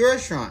of the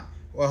restaurant.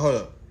 Well, hold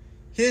up.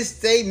 His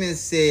statement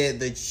said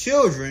the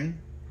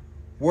children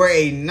were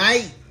a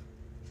night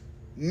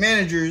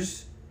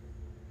managers.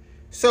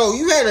 So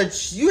you had a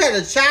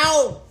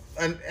child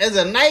as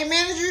a night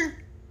manager?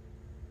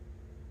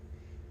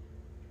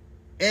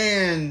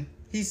 And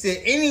he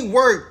said any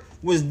work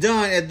was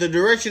done at the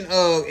direction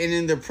of and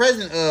in the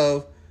presence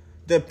of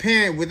the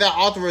parent without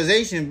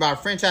authorization by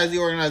franchisee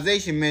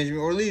organization,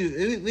 management, or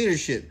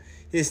leadership.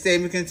 His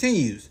statement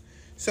continues.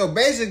 So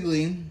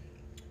basically,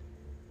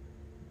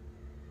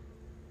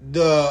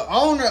 the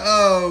owner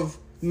of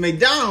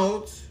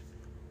McDonald's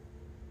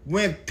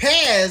went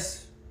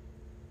past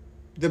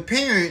the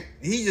parent.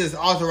 He just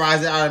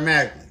authorized it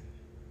automatically.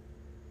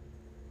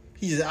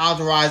 He just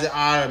authorized it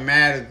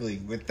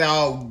automatically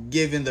without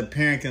giving the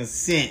parent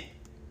consent.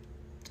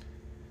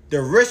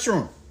 The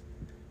restaurant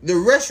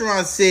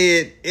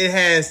said it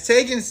has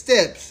taken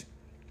steps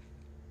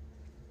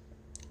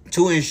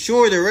to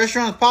ensure the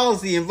restaurant's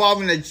policy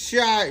involving the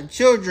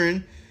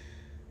children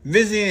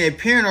visiting a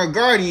parent or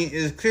guardian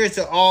is clear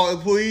to all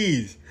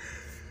employees.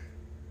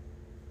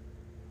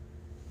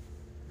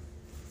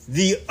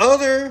 The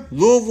other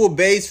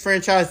Louisville-based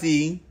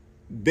franchisee,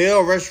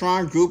 Bell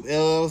Restaurant Group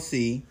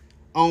LLC,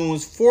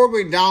 owns 4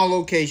 McDonald's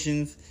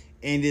locations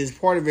and is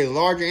part of a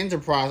larger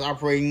enterprise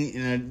operating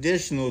in an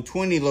additional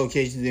 20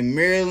 locations in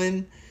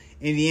Maryland,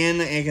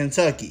 Indiana, and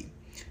Kentucky.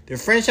 The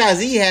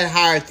franchisee had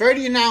hired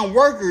 39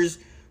 workers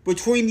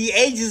between the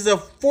ages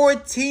of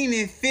 14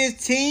 and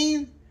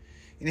 15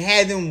 and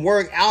had them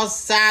work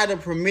outside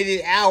of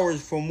permitted hours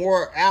for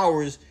more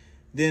hours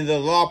than the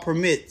law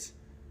permits.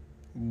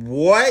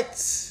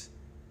 What?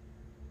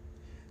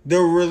 The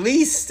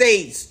release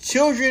states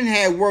children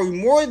had worked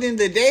more than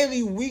the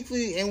daily,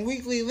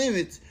 weekly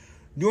limits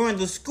during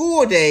the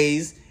school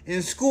days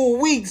and school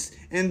weeks,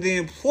 and the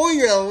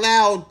employer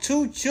allowed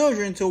 2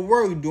 children to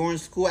work during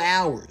school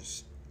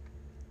hours.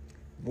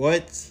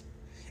 What?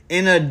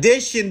 In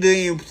addition,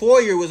 the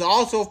employer was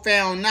also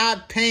found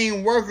not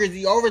paying workers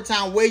the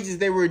overtime wages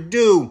they were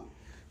due.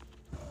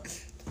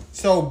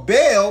 So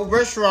Bell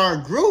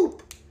Restaurant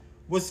Group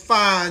was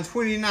fined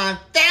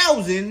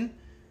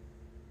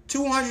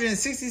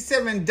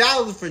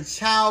 $29,267 for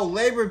child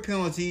labor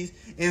penalties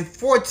and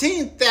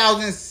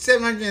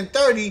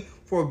 $14,730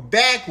 for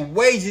back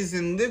wages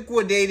and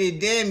liquidated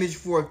damage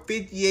for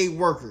 58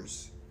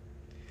 workers.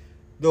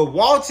 The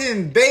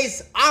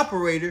Walton-based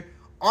operator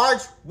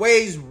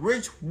Archways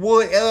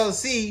Richwood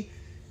LLC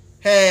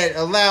had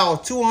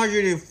allowed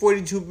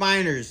 242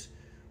 minors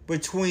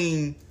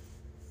between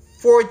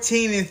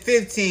 14 and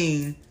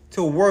 15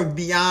 to work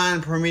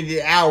beyond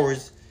permitted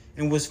hours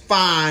and was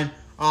fined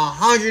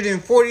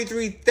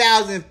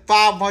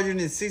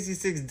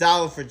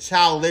 $143,566 for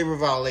child labor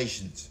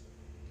violations.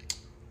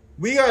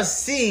 We are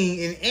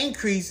seeing an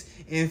increase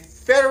in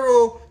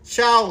federal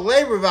child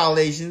labor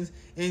violations,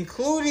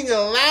 including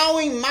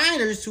allowing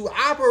minors to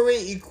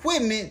operate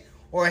equipment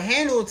or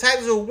handle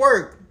types of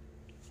work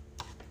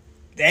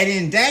that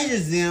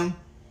endangers them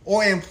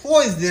or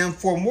employs them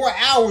for more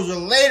hours or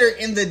later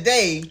in the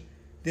day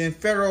than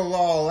federal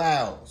law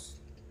allows.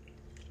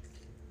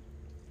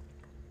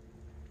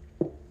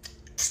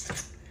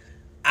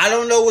 I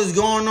don't know what's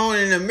going on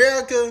in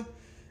America.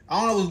 I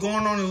don't know what's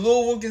going on in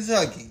Louisville,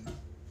 Kentucky.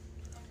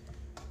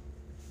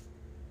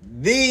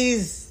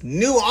 These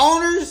new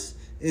owners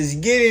is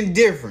getting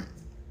different.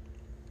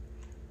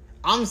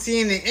 I'm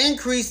seeing an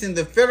increase in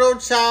the federal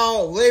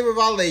child labor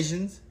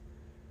violations.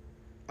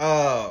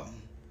 An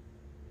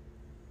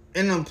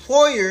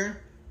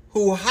employer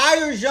who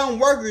hires young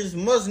workers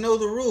must know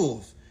the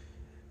rules.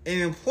 An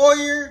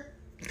employer,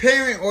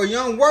 parent, or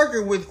young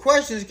worker with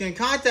questions can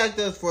contact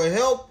us for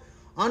help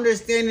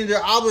understanding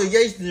their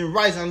obligations and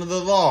rights under the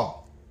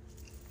law.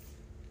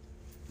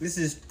 This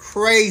is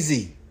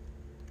crazy.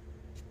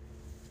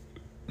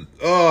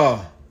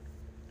 The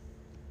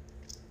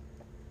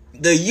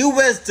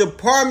U.S.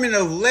 Department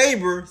of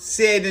Labor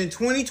said in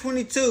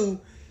 2022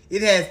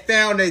 it had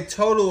found a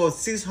total of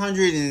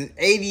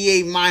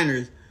 688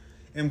 minors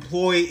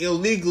employed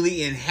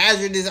illegally in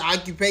hazardous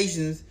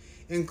occupations,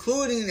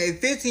 including a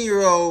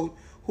 15-year-old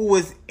who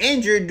was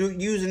injured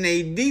using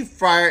a deep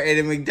fryer at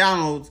a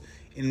McDonald's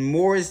in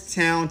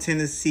Morristown,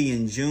 Tennessee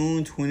in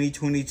June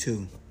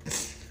 2022.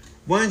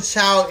 One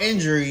child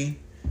injured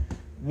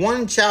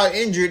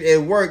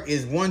at work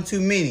is one too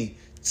many.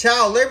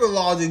 Child labor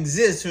laws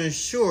exist to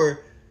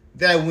ensure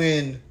that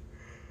when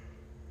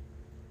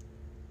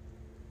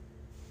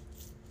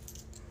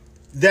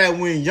that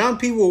when young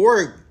people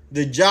work,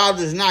 the job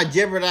does not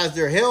jeopardize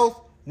their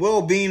health,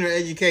 well-being, or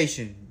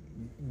education,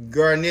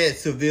 Garnett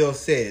Seville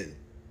said.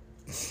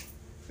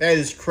 That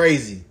is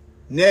crazy.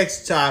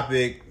 Next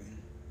topic.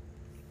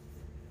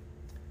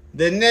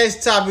 The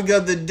next topic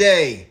of the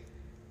day.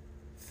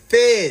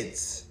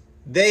 Feds.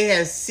 They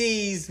have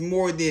seized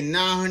more than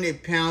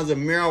 900 pounds of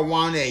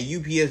marijuana at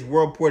UPS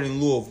Worldport in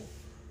Louisville.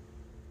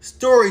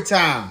 Story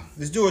time.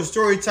 Let's do a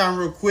story time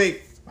real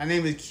quick. My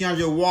name is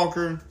Keandre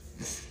Walker.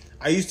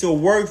 I used to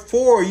work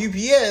for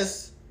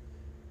UPS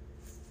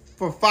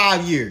for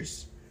 5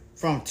 years.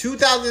 From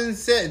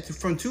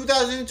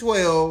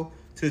 2012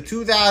 to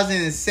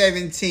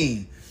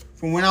 2017.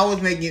 From when I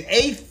was making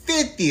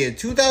 $8.50 in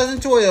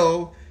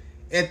 2012,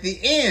 at the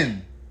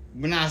end,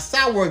 when I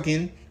stopped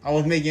working, I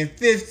was making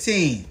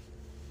 $15.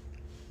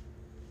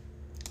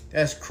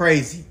 That's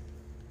crazy.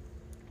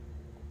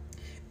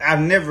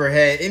 I've never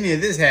had any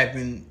of this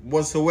happen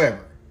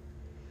whatsoever.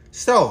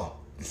 So,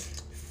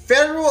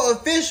 federal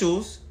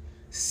officials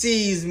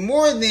seized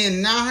more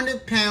than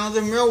 900 pounds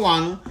of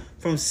marijuana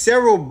from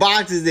several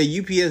boxes at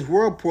UPS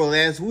Worldport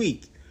last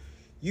week.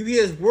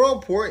 UPS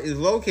Worldport is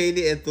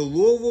located at the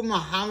Louisville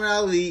Muhammad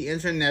Ali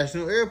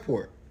International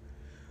Airport.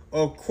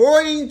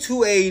 According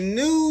to a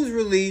news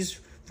release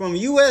from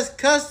U.S.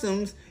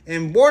 Customs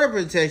and Border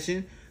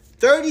Protection,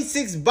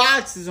 36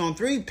 boxes on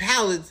 3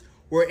 pallets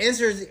were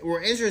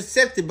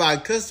intercepted by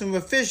custom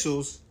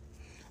officials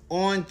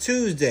on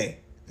Tuesday.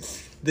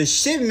 The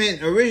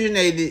shipment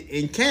originated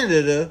in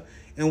Canada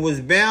and was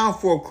bound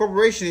for a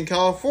corporation in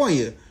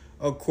California,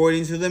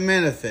 according to the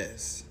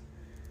manifest.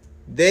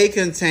 They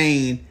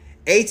contained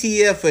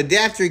ATF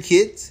adapter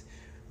kits,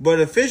 but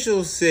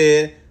officials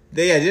said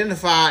they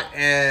identified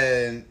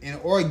an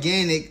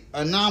organic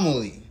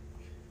anomaly.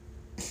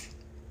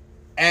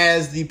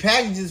 As the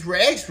packages were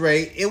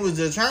x-rayed, it was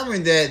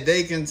determined that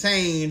they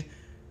contained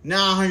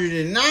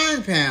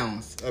 909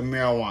 pounds of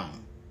marijuana.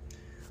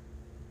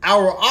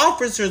 Our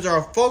officers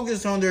are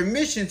focused on their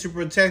mission to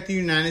protect the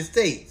United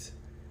States,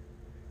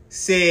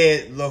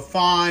 said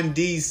LaFawn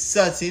D.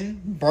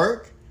 Sutton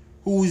Burke,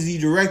 who is the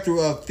director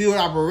of field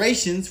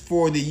operations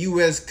for the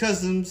U.S.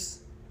 Customs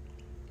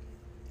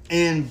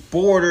and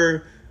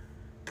Border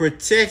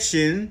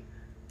Protection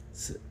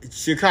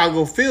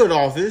Chicago field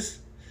office.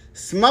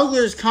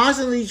 Smugglers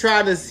constantly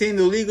try to send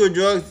illegal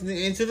drugs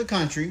into the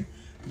country,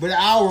 but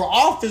our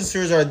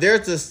officers are there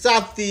to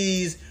stop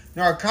these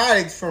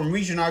narcotics from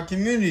reaching our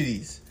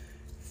communities.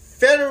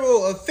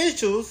 Federal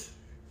officials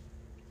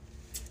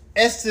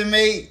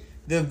estimate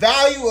the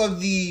value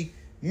of the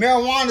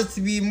marijuana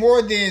to be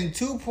more than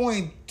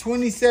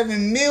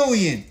 $2.27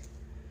 million.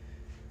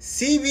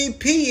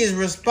 CBP is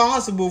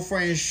responsible for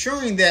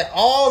ensuring that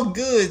all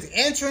goods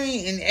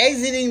entering and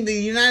exiting the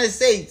United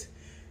States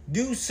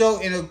do so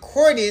in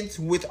accordance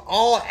with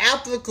all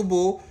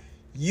applicable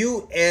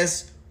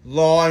U.S.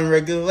 law and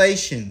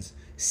regulations,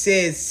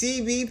 said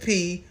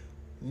CBP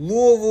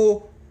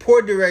Louisville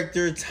Port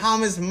Director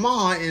Thomas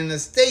Mon in a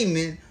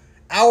statement.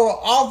 Our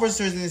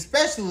officers and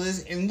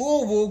specialists in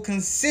Louisville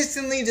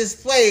consistently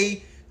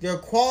display their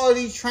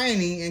quality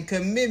training and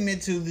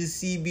commitment to the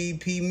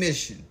CBP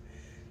mission.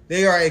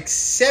 They are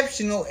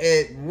exceptional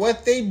at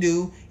what they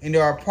do, and they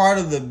are part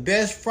of the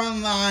best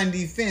frontline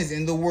defense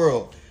in the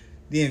world.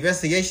 The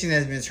investigation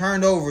has been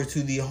turned over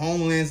to the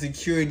Homeland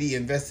Security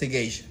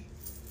Investigation.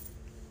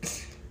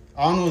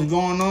 I don't know what's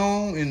going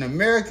on in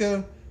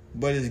America,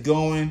 but it's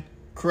going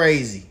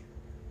crazy.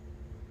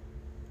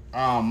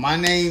 My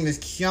name is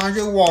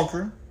Keandre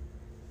Walker,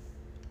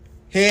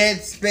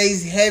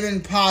 Headspace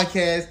Heaven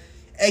Podcast,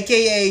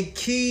 aka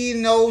Key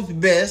Knows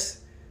Best.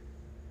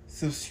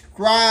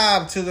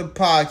 Subscribe to the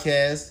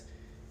podcast.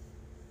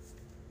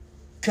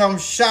 Come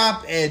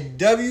shop at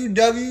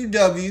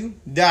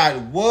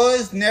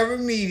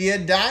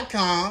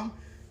www.wasnevermedia.com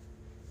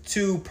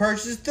to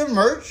purchase the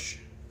merch.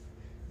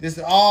 This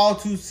is all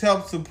to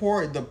help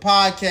support the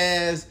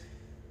podcast.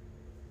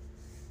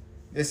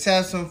 Let's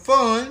have some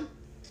fun.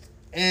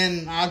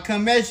 And I'll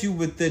come at you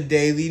with the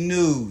daily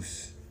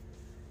news.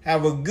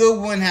 Have a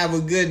good one. Have a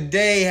good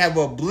day. Have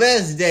a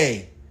blessed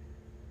day.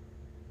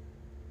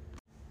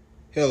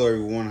 Hello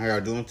everyone. How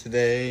y'all doing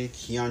today?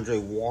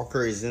 Keandre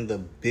Walker is in the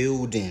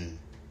building.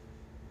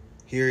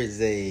 Here is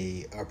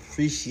a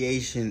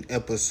appreciation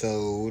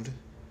episode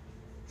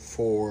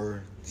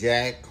for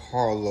Jack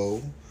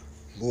Harlow,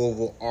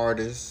 Louisville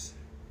artist.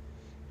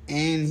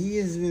 And he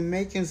has been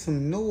making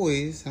some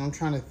noise. And I'm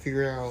trying to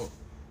figure out,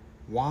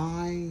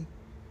 why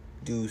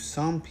do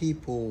some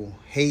people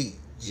hate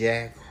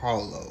Jack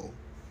Harlow?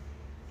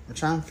 I'm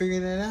trying to figure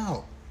that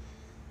out.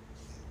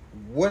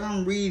 What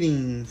I'm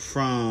reading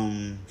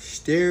from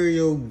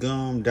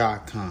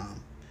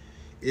StereoGum.com,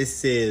 it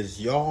says,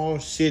 y'all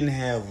shouldn't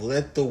have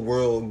let the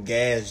world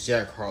gas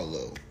Jack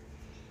Harlow.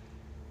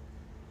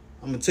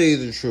 I'm going to tell you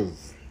the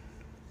truth.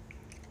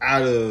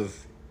 Out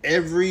of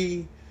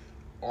every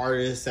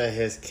artist that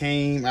has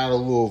came out of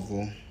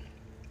Louisville,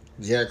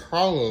 Jack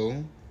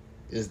Harlow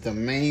is the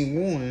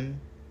main one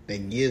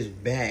that gives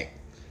back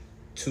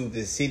to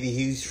the city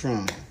he's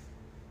from.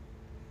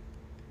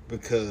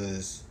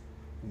 Because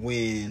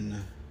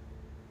when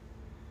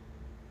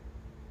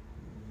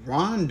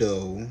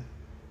Rondo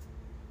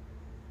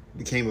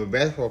became a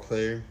basketball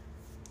player,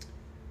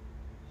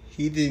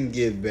 he didn't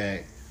give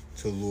back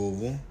to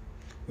Louisville.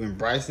 When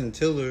Bryson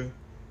Tiller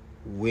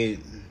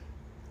went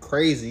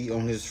crazy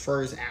on his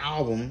first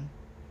album,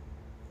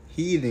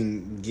 he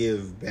didn't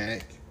give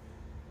back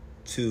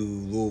to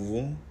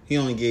Louisville. He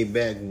only gave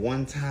back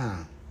one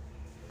time.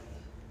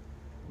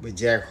 But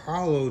Jack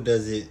Harlow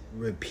does it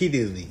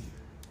repeatedly.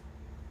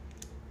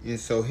 And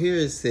so here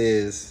it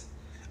says,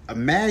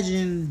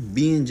 imagine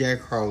being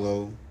Jack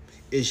Harlow.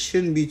 It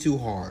shouldn't be too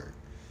hard.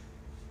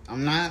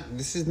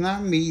 This is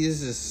not me.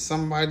 This is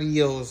somebody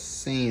else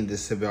saying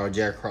this about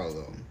Jack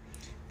Harlow.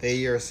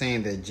 They are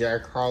saying that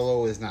Jack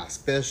Harlow is not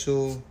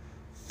special.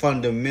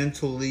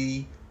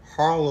 Fundamentally,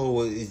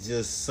 Harlow is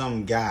just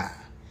some guy.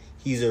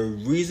 He's a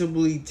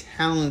reasonably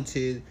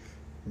talented,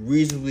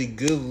 reasonably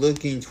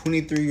good-looking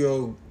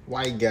 23-year-old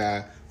white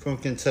guy from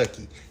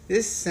Kentucky.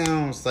 This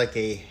sounds like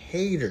a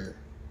hater.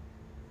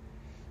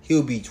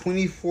 He'll be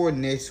 24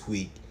 next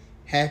week.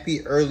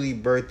 Happy early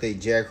birthday,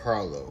 Jack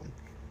Harlow.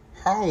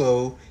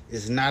 Harlow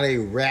is not a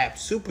rap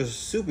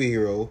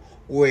superhero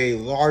or a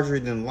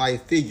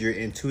larger-than-life figure,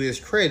 and to his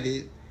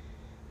credit,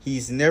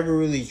 he's never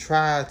really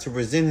tried to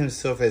present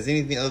himself as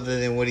anything other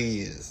than what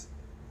he is.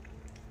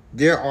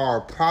 There are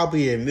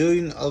probably a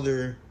million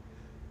other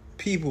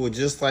people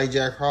just like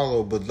Jack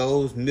Harlow, but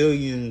those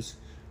millions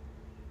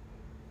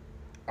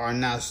are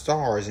not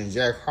stars, and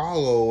Jack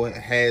Harlow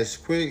has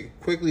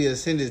quickly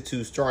ascended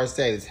to star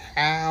status.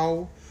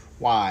 How?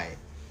 Why?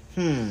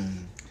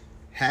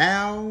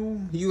 How,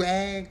 you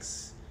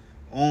ask,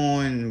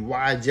 on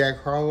why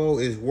Jack Harlow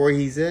is where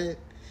he's at?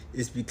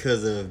 It's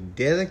because of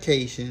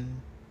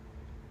dedication,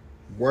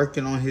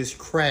 working on his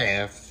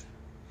craft,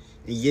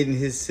 and getting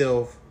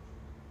himself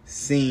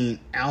seen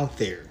out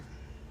there.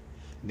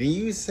 Then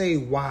you say,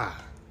 why?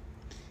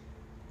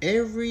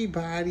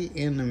 Everybody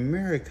in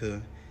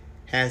America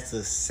has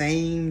the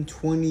same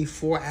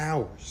 24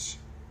 hours.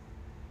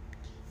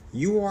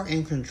 You are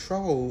in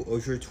control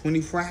of your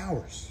 24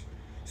 hours.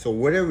 So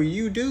whatever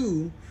you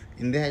do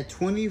in that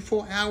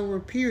 24-hour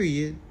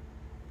period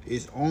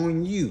is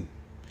on you.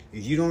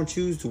 If you don't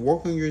choose to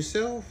work on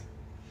yourself,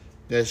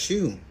 that's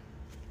you.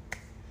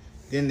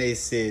 Then they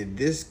said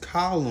this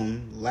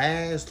column,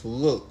 last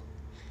look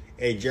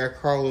at Jack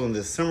Harlow in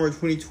the summer of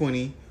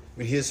 2020,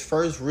 when his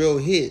first real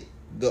hit,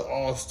 the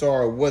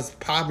All-Star What's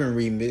Poppin'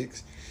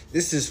 remix.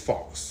 This is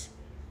false.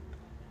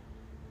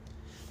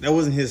 That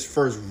wasn't his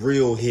first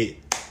real hit.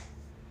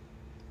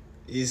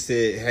 He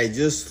said had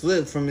just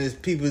slipped from his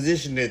peak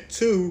position at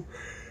 2.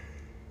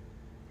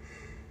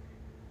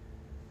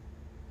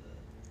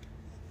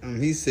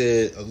 He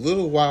said a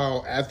little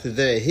while after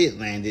that hit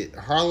landed,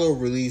 Harlow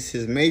released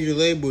his major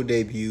label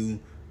debut,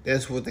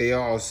 That's What They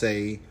All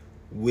Say,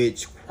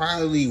 which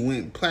quietly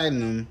went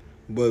platinum,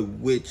 but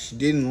which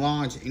didn't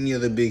launch any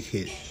of the big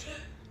hits.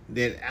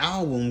 That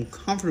album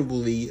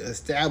comfortably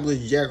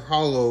established Jack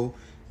Harlow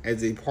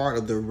as a part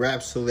of the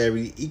rap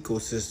celebrity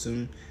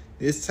ecosystem,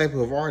 this type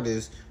of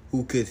artist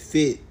who could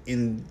fit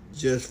in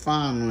just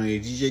fine on a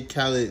DJ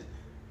Khaled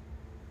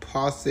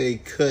Posse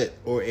cut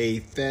or a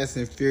Fast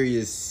and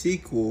Furious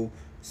sequel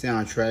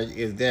soundtrack.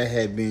 If that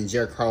had been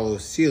Jack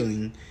Harlow's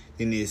ceiling,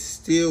 then it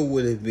still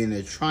would have been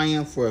a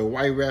triumph for a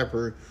white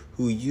rapper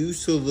who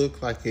used to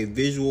look like a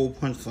visual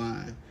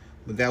punchline.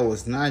 But that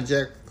was not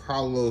Jack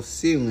Harlow's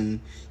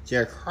ceiling.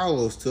 Jack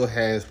Harlow still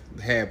had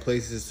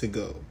places to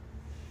go.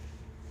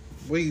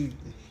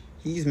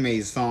 He's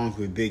made songs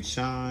with Big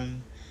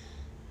Sean.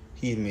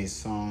 He's made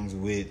songs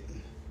with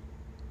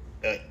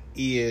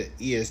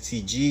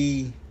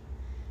ESTG,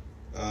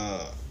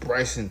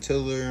 Bryson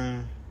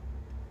Tiller,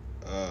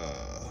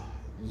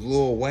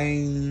 Lil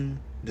Wayne,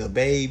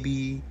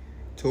 DaBaby,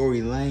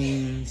 Tory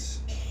Lanez.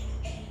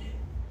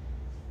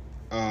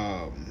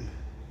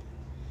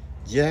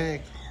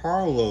 Jack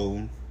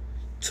Harlow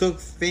took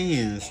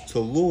fans to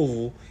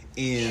Louisville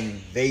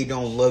in They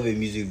Don't Love It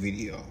music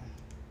video.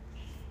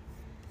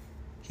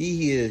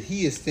 He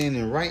is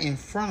standing right in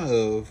front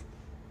of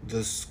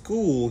the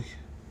school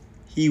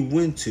he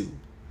went to.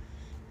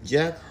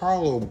 Jack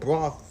Harlow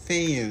brought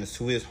fans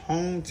to his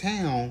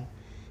hometown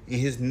in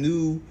his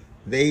new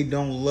They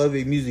Don't Love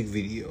It music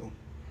video.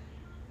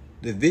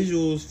 The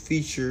visuals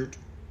featured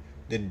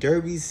the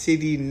Derby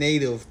City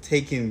native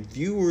taking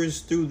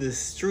viewers through the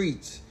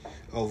streets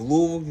of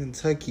Louisville,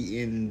 Kentucky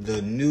in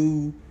the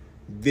new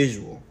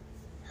visual.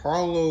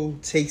 Harlow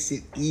takes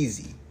it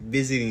easy,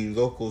 visiting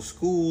local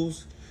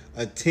schools,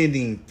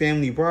 attending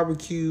family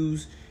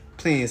barbecues,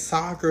 playing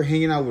soccer,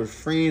 hanging out with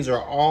friends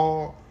are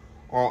all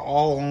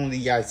on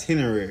the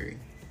itinerary.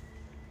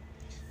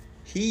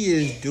 He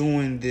is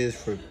doing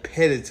this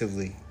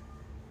repetitively.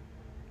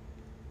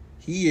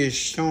 He is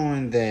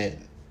showing that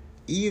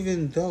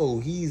even though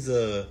he's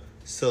a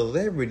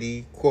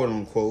celebrity, quote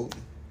unquote,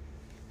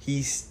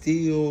 he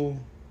still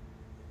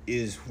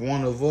is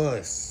one of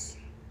us.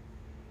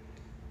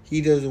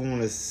 He doesn't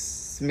want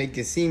to make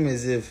it seem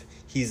as if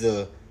he's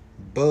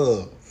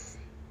above.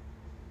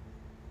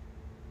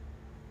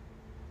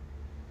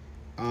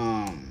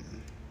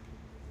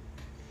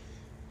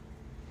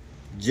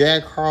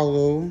 Jack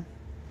Harlow.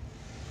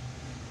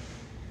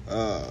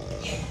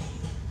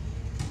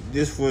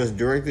 This was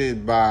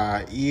directed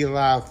by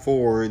Eli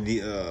Ford.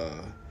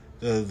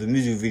 The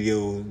music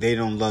video, They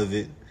Don't Love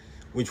It,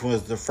 which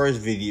was the first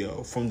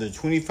video from the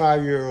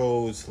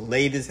 25-year-old's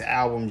latest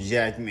album,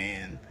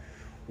 Jackman,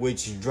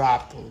 which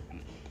dropped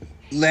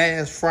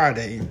last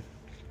Friday.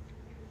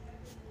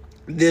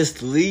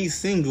 This lead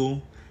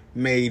single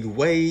made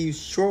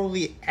waves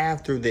shortly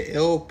after the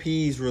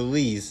LP's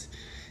release,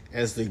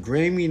 as the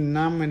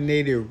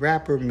Grammy-nominated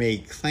rapper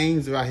made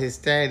claims about his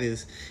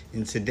status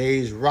in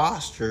today's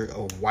roster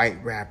of white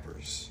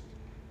rappers.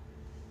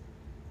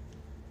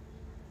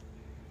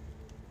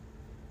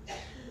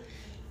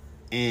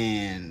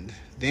 And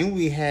then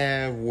we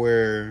have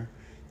where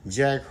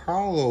Jack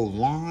Harlow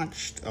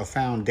launched a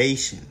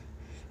foundation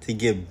to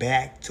give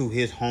back to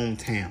his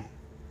hometown.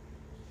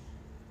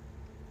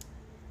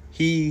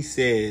 He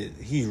said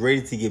he's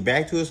ready to get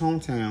back to his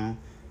hometown.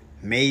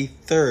 May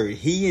 3rd,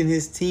 he and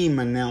his team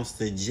announced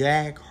the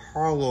Jack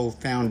Harlow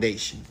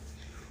Foundation,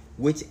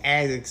 which,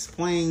 as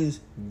explained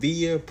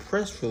via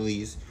press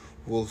release,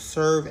 will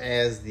serve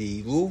as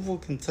the Louisville,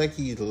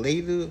 Kentucky's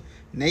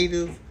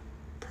native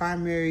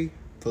primary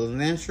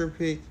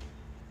philanthropic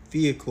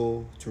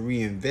vehicle to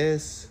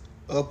reinvest,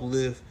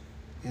 uplift,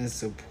 and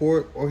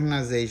support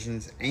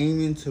organizations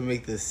aiming to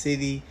make the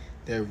city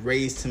that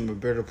raised him a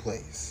better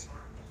place.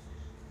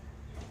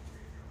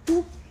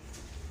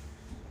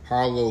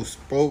 Harlow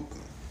spoke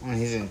on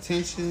his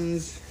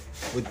intentions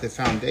with the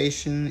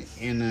foundation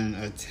in an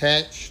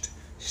attached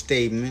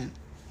statement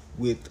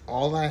with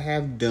all I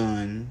have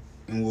done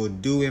and will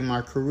do in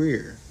my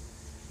career.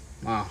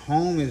 My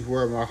home is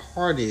where my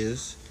heart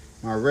is,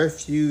 my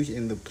refuge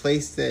and the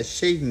place that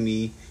shaped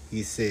me,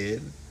 he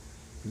said.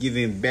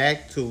 Giving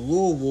back to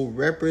Louisville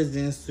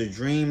represents the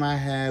dream I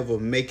have of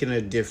making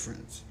a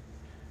difference,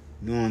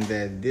 knowing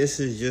that this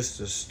is just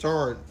the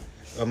start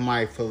of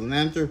my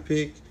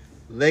philanthropic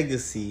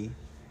legacy,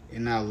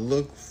 and I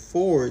look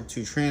forward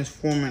to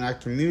transforming our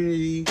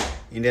community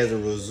and, as a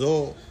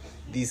result,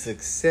 the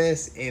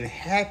success and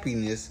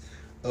happiness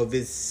of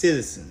its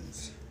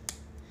citizens.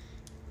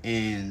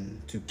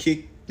 And to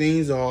kick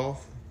things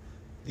off,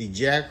 the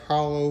Jack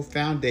Harlow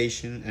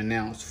Foundation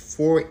announced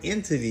 4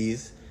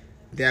 entities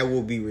that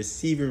will be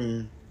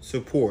receiving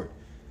support: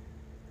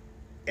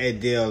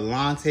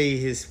 Adelante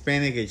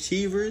Hispanic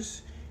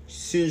Achievers,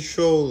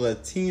 Central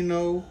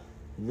Latino,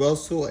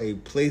 Russell A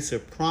Place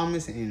of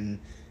Promise, and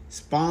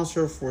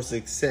Sponsor for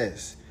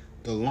Success.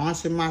 The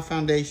launch of my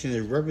foundation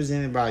is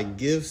represented by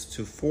gifts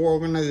to 4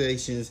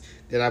 organizations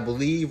that I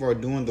believe are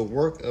doing the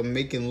work of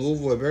making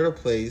Louisville a better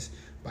place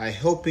by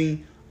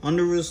helping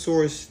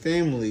under-resourced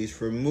families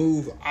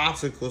remove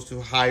obstacles to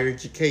higher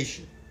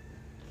education,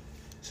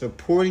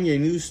 supporting a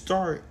new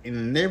start in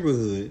a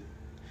neighborhood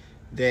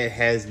that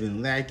has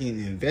been lacking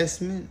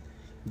investment,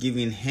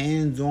 giving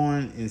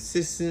hands-on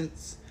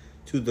assistance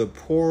to the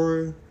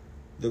poorest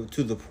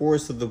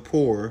of the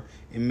poor,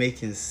 and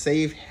making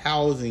safe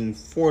housing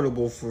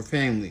affordable for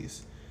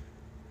families,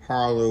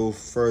 Harlow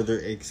further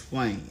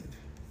explained.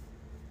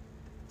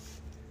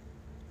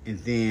 And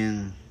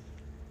then,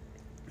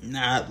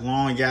 not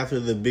long after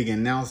the big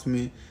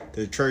announcement,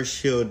 the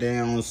Churchill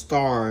Downs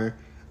star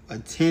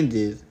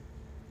attended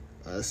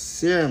a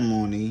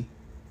ceremony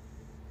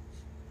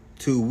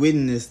to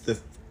witness the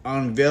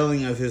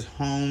unveiling of his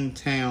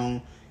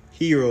hometown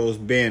heroes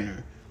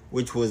banner,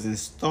 which was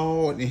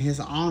installed in his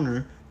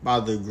honor by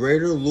the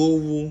Greater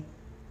Louisville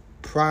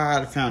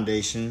Pride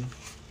Foundation.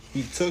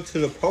 He took to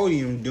the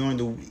podium during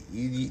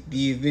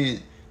the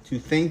event to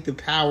thank the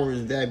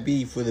powers that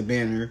be for the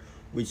banner,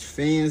 which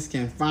fans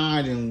can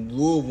find in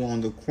Louisville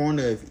on the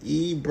corner of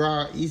East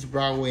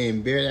Broadway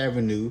and Baird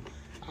Avenue.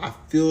 I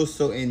feel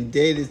so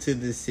indebted to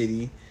this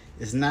city.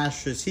 It's not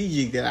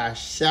strategic that I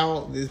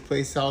shout this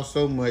place out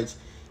so much.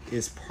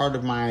 It's part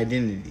of my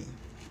identity.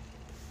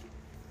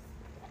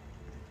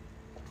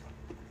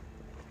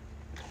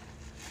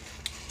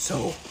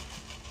 So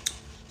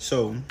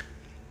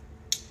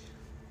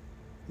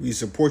we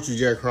support you,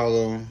 Jack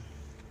Harlow.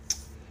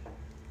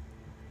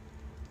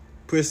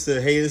 Push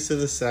the haters to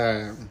the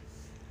side.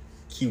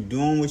 Keep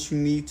doing what you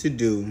need to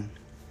do.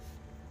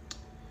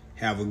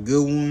 Have a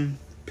good one.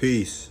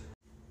 Peace.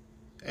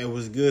 Hey,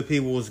 what's good,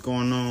 people? What's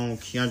going on?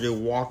 Keandre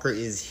Walker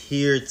is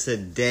here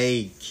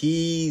today.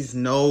 Keys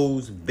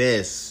Knows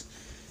Best.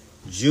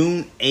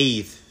 June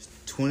 8th,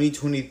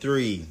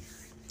 2023.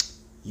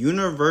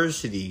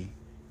 University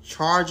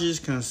charges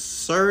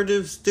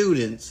conservative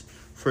students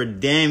for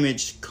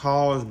damage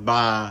caused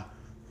by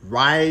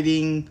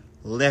rioting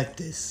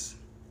leftists.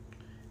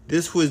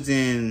 This was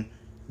in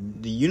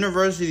the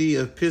University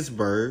of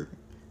Pittsburgh.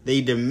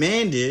 They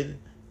demanded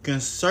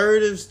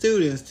conservative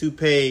students to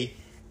pay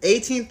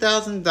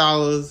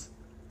 $18,000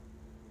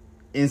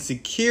 in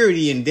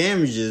security and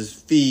damages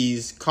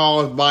fees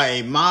caused by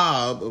a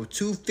mob of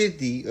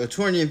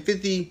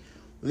 250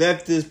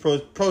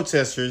 leftist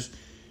protesters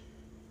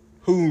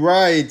who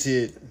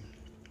rioted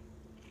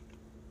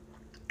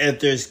at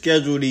their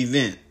scheduled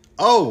event.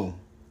 Oh,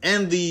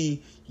 and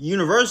the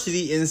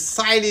university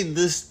incited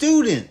the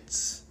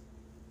students.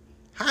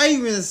 How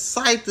you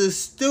incite the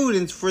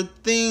students for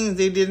things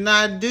they did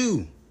not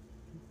do?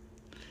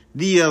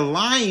 The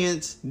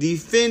Alliance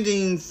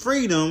Defending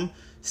Freedom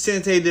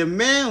sent a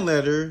demand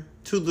letter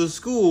to the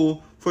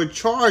school for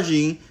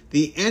charging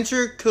the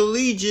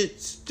Intercollegiate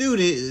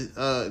Studies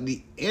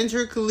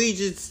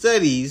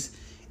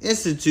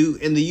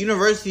Institute and the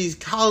university's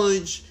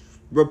college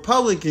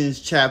Republicans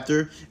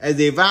chapter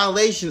as a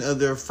violation of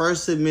their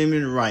First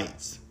Amendment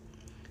rights.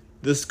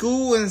 The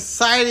school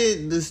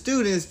incited the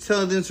students,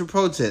 telling them to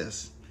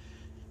protest,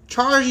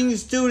 charging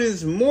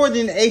students more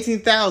than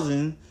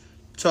 $18,000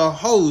 to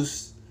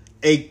host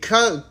a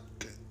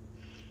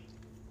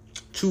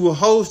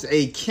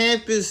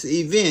campus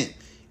event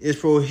is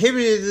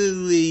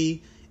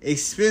prohibitively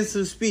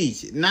expensive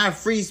speech, not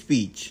free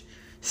speech,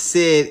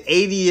 said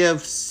ADF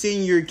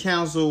Senior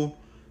Counsel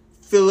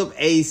Philip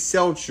A.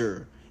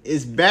 Selcher.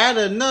 It's bad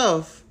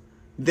enough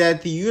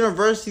that the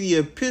University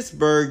of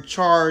Pittsburgh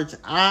charged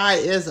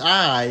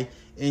ISI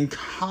and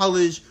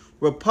college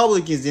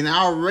Republicans an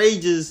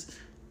outrageous,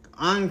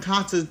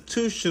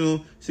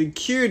 unconstitutional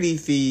security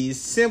fees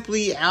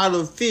simply out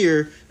of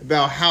fear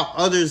about how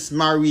others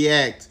might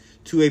react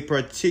to a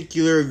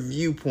particular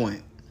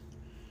viewpoint.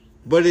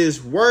 But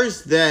it's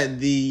worse that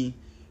the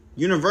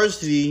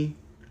university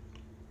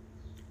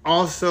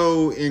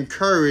also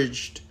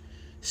encouraged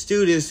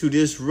students to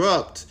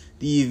disrupt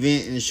the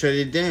event and shut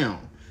it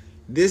down.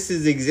 This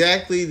is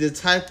exactly the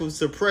type of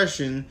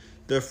suppression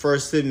the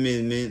First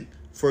Amendment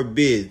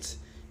forbids.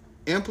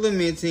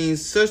 Implementing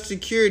such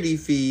security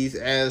fees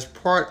as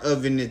part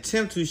of an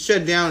attempt to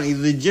shut down a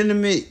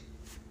legitimate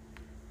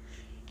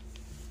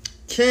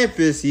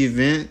campus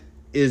event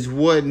is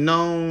what's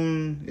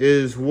known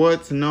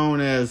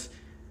as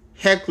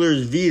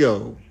heckler's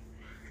veto,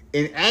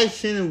 an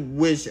action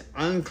which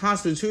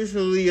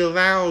unconstitutionally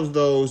allows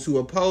those who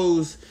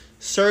oppose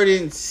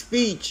certain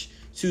speech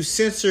to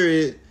censor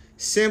it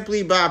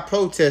simply by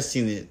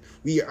protesting it.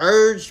 We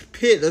urge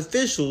Pitt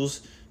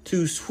officials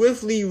to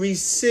swiftly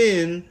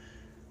rescind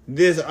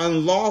this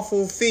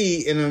unlawful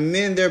fee and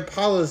amend their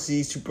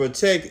policies to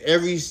protect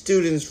every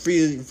student's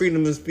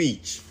freedom of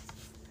speech.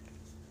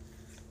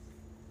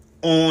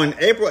 On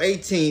April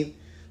 18th,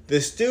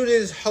 the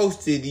students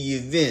hosted the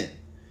event.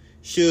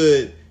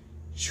 Should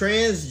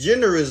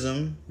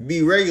transgenderism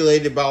be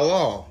regulated by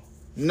law?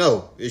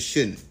 No, it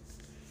shouldn't.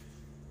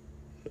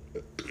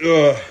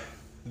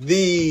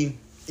 The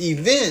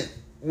event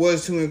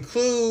was to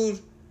include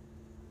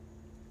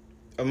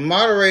a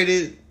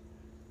moderated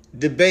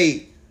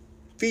debate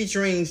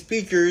featuring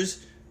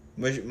speakers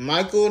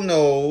Michael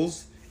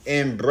Knowles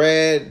and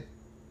Brad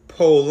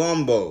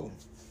Polumbo.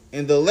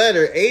 In the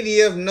letter,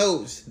 ADF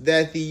notes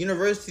that the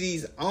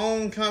university's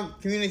own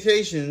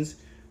communications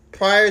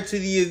prior to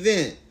the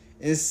event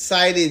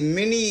incited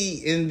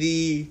many in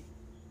the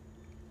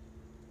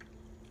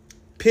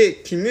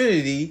Pitt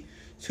community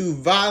to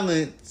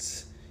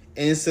violence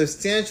and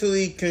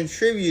substantially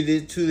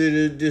contributed to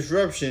the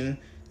disruption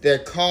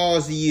that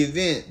caused the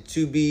event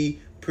to be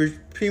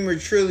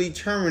prematurely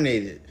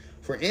terminated.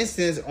 For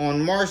instance,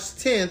 on March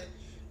 10th,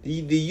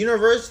 the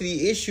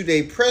university issued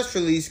a press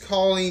release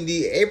calling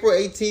the April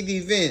 18th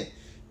event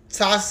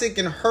toxic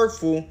and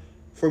hurtful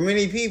for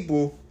many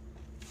people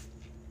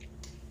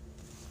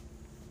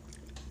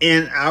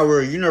in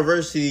our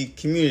university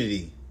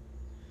community.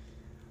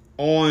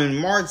 On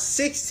March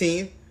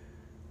 16th,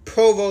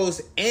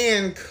 Provost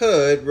Ann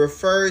Cudd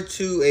referred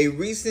to a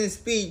recent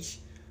speech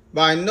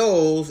by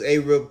Knowles a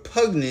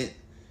repugnant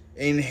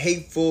and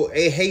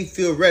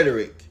hate-filled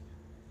rhetoric.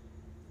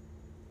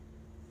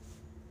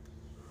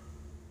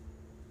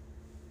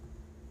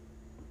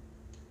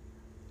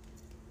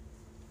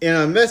 In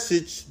a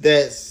message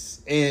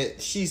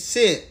she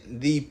sent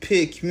the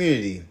Pitt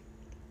community.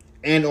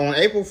 And on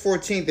April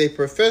 14th, a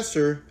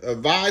professor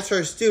advised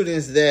her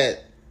students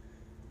that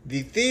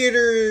the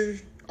theater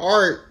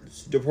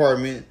arts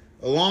department,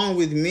 along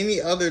with many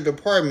other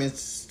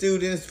departments,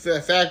 students,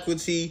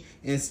 faculty,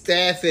 and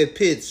staff at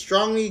Pitt,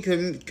 strongly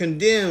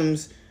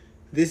condemns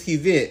this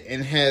event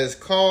and has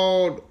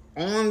called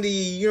on the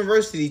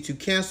university to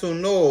cancel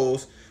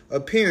Knowles'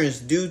 appearance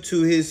due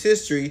to his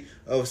history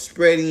of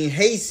spreading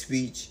hate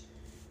speech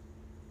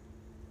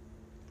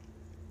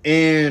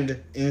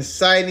and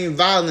inciting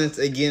violence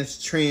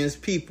against trans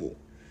people.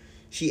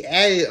 She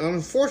added,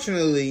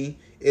 unfortunately,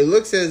 it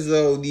looks as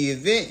though the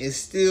event is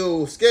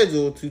still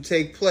scheduled to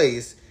take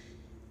place.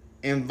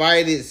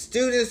 Invited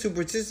students to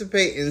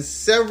participate in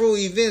several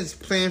events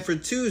planned for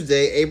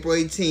Tuesday, April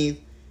 18th.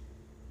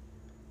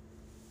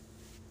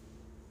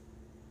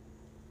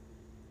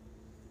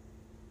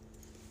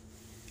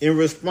 In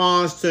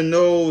response to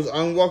Knowles'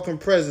 unwelcome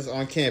presence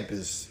on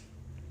campus.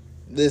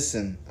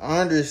 Listen,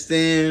 I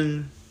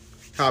understand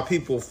how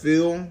people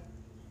feel,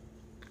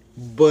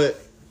 but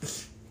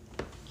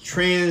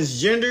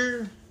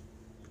transgender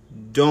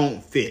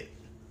don't fit.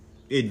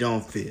 It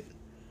don't fit.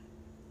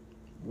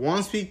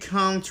 Once we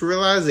come to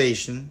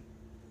realization,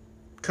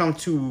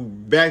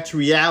 back to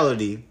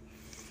reality,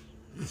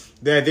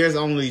 that there's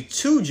only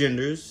two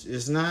genders,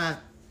 it's not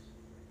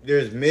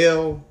there's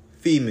male,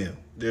 female.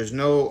 There's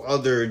no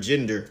other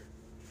gender.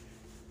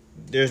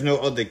 There's no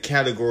other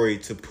category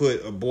to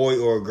put a boy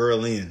or a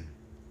girl in.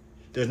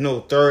 There's no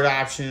third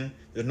option.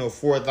 There's no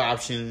fourth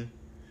option.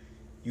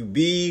 You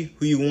be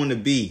who you want to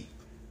be.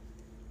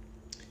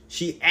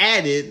 She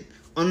added,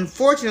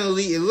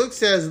 unfortunately, it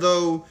looks as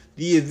though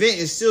the event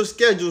is still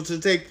scheduled to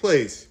take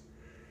place.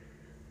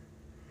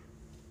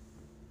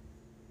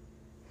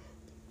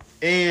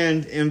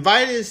 And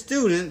invited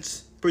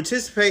students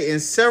participate in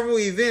several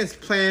events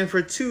planned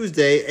for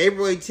Tuesday,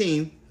 April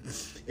 18th,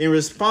 in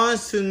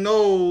response to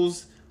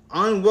Knowles'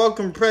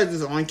 unwelcome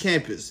presence on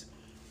campus.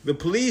 The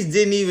police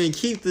didn't even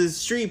keep the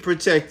street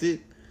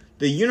protected.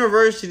 The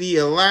university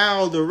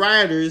allowed the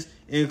rioters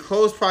in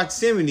close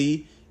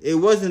proximity. It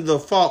wasn't the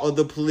fault of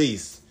the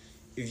police.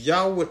 If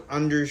y'all would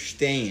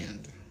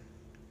understand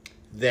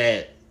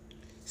that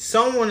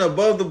someone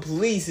above the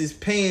police is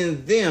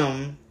paying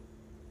them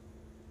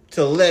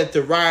to let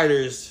the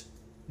rioters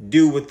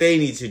do what they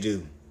need to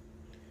do.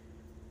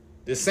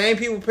 The same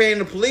people paying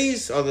the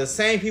police are the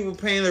same people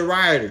paying the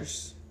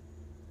rioters.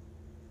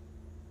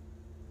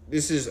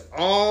 This is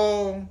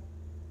all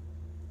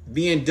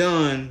being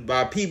done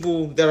by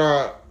people that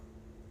are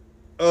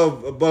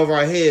above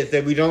our heads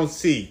that we don't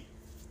see.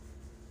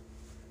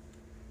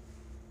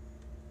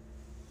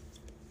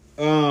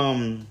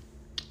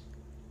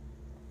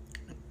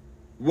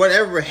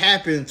 Whatever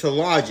happened to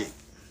logic?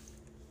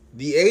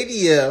 The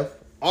ADF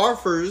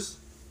offers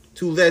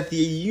to let the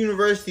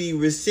university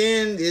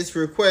rescind its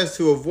request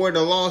to avoid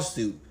a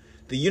lawsuit.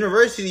 The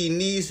university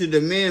needs to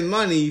demand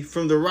money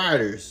from the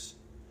rioters.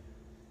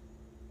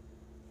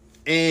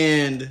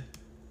 And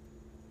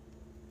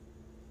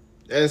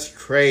that's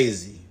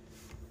crazy.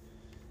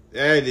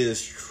 That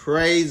is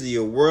crazy.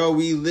 A world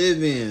we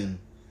live in.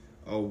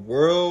 A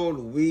world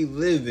we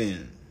live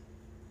in.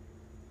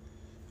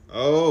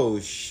 Oh,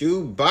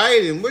 shoot.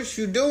 Biden, what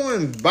you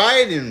doing,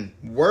 Biden?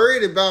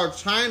 Worried about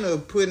China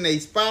putting a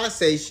spy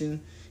station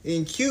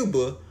in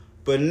Cuba,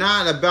 but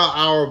not about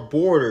our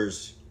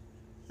borders.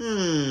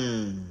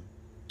 I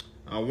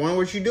wonder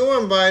what you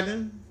doing,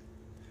 Biden.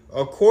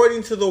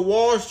 According to the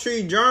Wall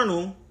Street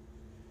Journal,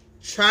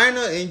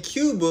 China and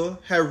Cuba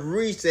have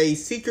reached a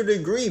secret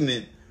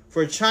agreement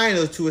for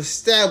China to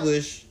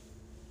establish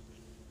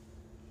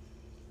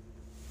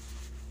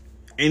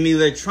an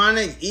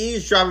electronic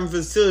eavesdropping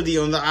facility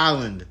on the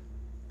island.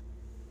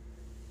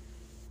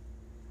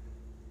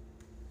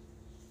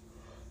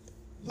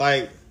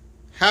 Like,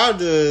 how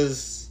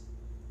does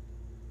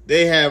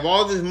they have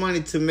all this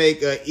money to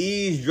make an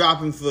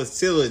eavesdropping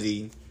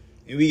facility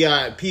and we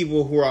got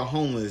people who are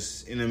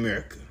homeless in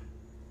America?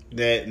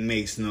 That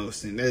makes no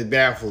sense. That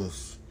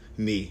baffles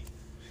me.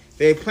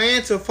 They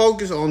plan to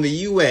focus on the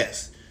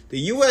U.S. The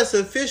U.S.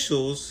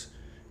 officials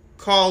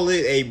call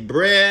it a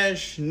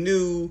brash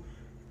new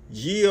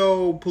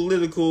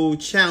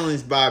geopolitical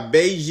challenge by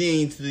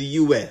Beijing to the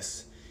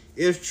U.S.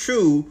 If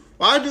true,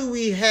 why do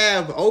we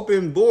have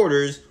open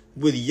borders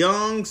with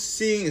young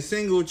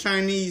single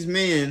Chinese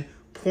men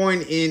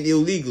pouring in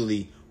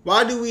illegally?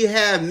 Why do we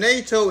have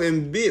NATO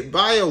and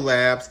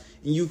biolabs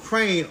in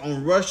Ukraine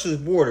on Russia's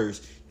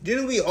borders?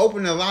 Didn't we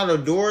open a lot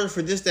of doors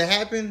for this to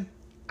happen?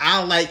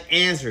 I like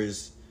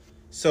answers.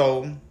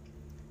 So,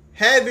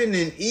 having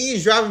an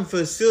eavesdropping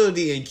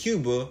facility in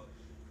Cuba,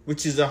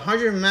 which is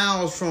 100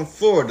 miles from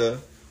Florida,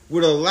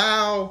 would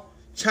allow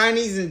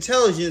Chinese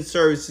intelligence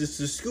services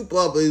to scoop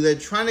up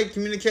electronic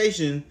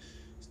communication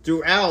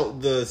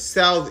throughout the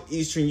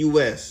southeastern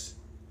U.S.,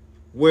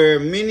 where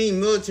many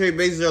military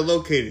bases are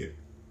located.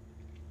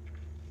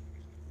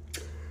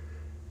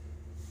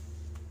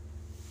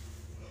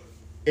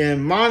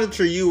 And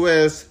monitor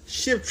U.S.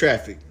 ship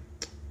traffic,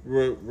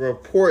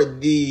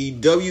 report the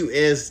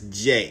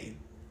WSJ.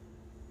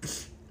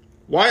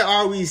 Why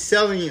are we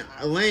selling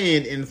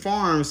land and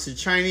farms to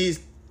Chinese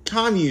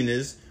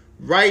communists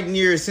right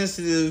near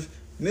sensitive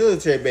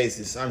military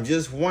bases? I'm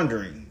just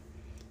wondering.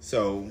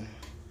 So,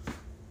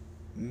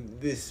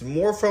 this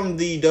more from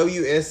the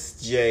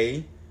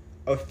WSJ.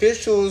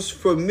 Officials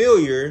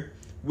familiar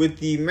with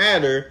the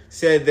matter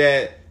said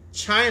that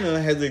China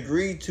has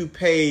agreed to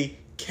pay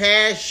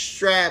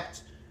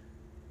cash-strapped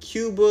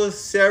Cuba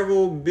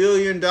several $1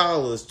 billion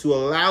to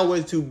allow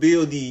it to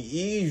build the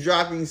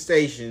eavesdropping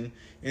station,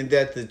 and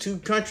that the two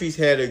countries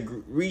had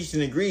reached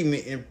an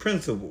agreement in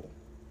principle.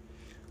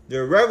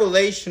 The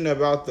revelation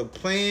about the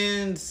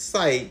planned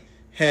site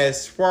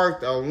has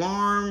sparked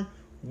alarm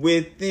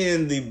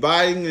within the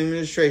Biden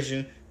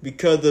administration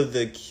because of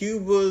the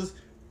Cuba's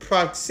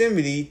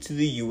proximity to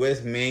the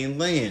U.S.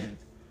 mainland.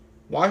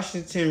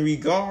 Washington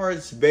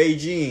regards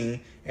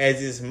Beijing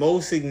as its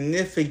most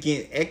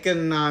significant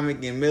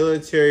economic and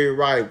military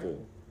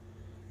rival.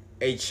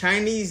 A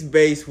Chinese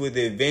base with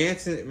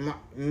advanced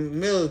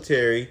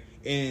military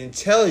and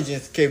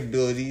intelligence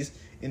capabilities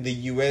in the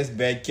U.S.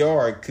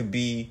 backyard could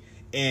be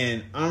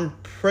an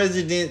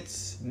unprecedented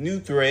new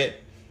threat.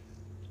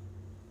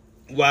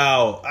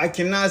 While I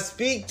cannot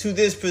speak to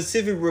this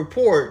specific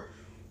report,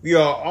 we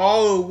are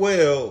all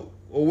well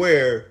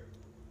aware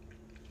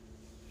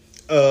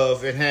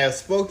of and has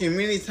spoken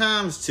many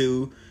times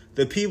to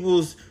the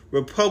People's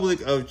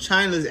Republic of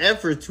China's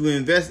effort to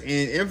invest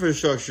in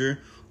infrastructure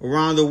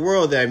around the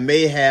world that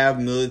may have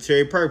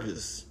military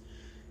purpose,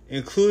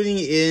 including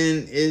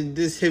in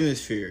this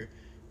hemisphere.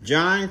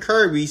 John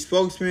Kirby,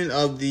 spokesman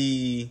of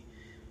the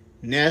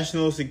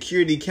National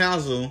Security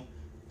Council,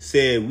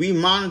 said, "We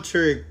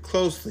monitor it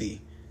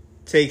closely,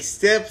 take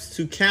steps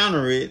to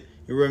counter it,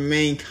 and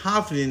remain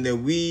confident that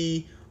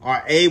we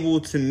are able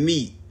to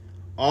meet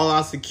all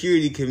our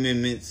security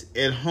commitments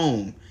at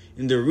home,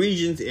 in the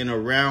regions, and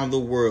around the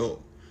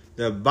world.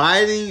 The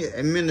Biden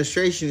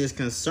administration is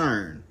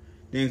concerned.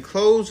 Then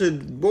close the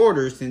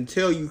borders and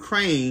tell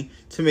Ukraine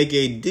to make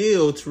a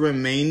deal to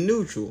remain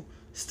neutral.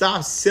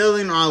 Stop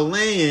selling our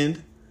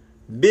land,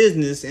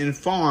 business, and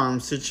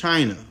farms to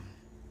China."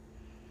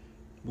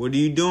 What are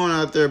you doing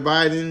out there,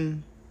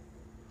 Biden?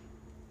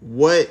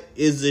 What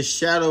is the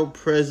shadow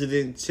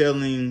president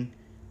telling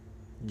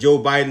Joe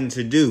Biden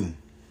to do?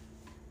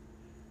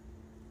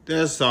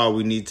 That's all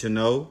we need to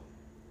know.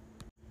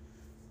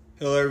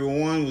 Hello,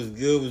 everyone. What's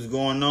good? What's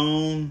going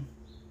on?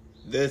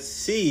 Let's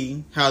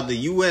see how the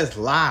U.S.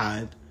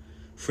 lied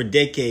for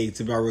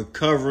decades about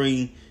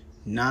recovering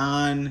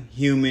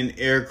non-human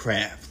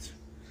aircraft.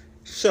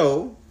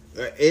 So,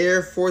 an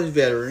Air Force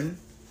veteran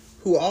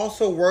who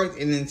also worked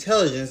in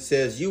intelligence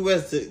says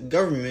U.S.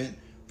 government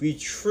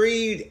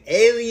retrieved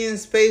alien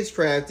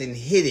spacecraft and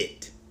hid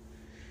it.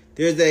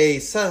 There's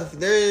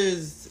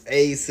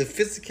a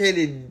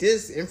sophisticated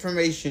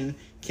disinformation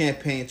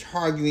campaign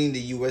targeting the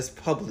U.S.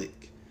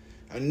 public.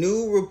 A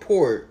new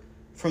report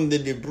from The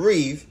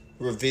Debrief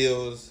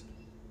reveals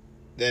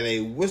that a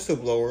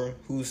whistleblower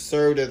who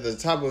served as the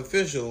top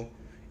official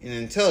in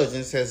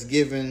intelligence has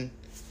given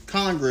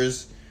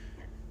Congress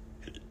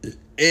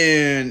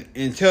and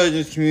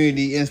intelligence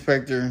community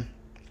inspector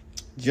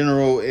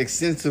general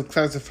extensive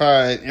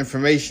classified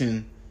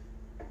information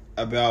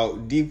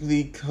about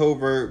deeply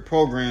covert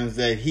programs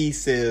that he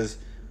says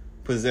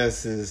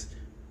possesses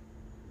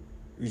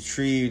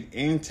retrieved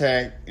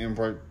intact and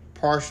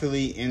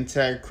partially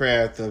intact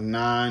craft of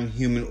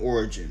non-human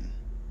origin.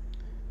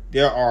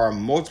 There are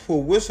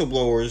multiple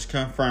whistleblowers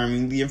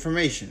confirming the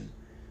information.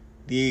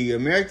 The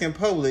American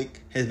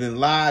public has been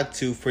lied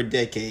to for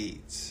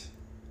decades.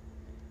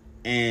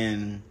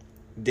 And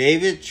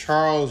David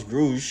Charles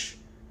Grush,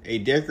 a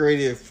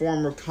decorated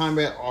former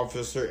combat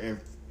officer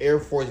and Air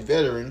Force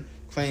veteran,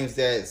 claims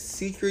that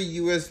secret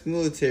U.S.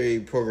 military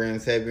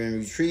programs have been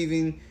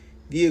retrieving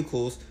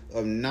vehicles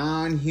of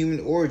non-human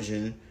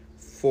origin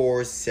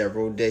for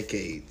several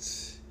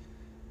decades.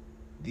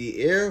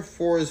 The Air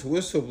Force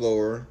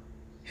whistleblower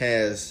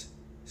has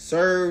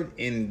served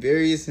in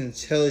various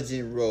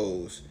intelligent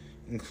roles,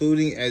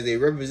 including as a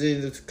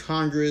representative to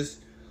Congress,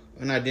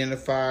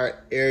 Unidentified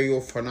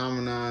Aerial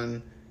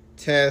Phenomenon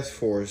Task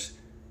Force.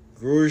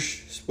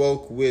 Grush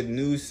spoke with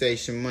news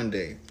station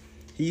Monday.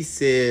 He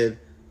said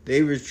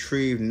they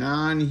retrieved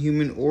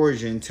non-human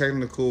origin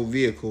technical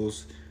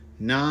vehicles,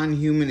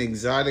 non-human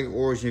exotic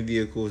origin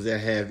vehicles that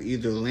have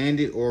either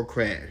landed or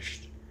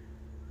crashed.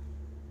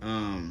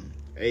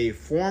 A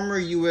former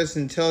U.S.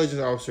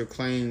 intelligence officer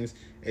claims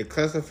a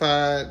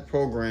classified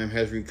program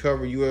has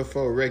recovered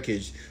UFO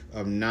wreckage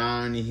of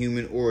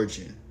non-human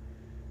origin.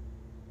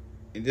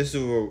 And this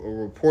is a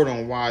report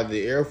on why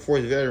the Air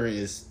Force veteran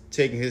is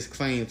taking his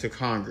claim to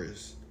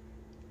Congress.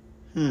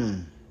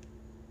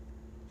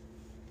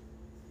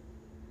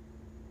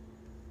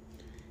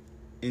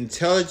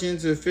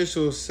 Intelligence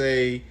officials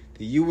say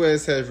the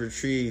U.S. has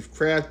retrieved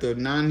craft of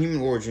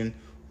non-human origin.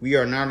 We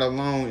are not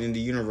alone in the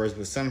universe,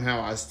 but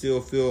somehow I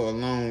still feel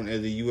alone as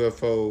a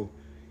UFO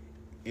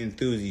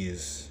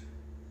enthusiast.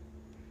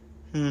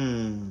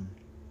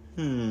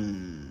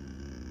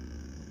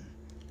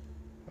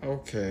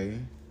 Okay.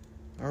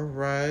 All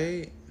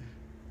right.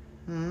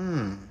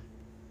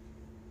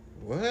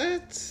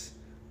 What?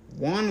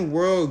 One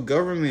world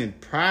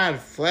government pride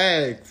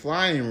flag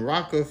flying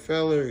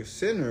Rockefeller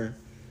Center.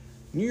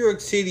 New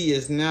York City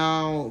is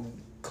now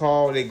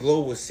called a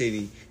global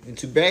city. And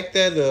to back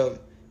that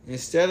up,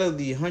 instead of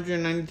the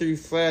 193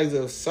 flags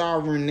of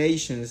sovereign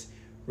nations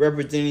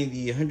representing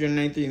the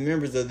 193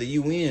 members of the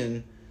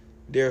UN,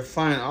 they're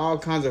flying all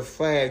kinds of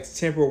flags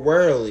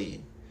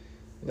temporarily.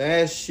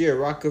 Last year,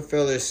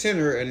 Rockefeller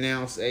Center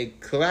announced a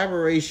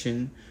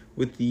collaboration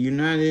with the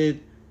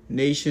United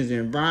Nations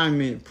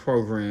Environment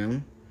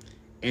Program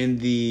and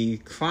the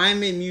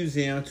Climate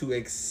Museum to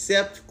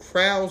accept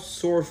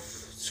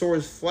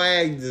crowdsourced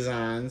flag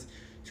designs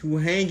to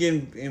hang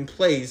in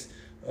place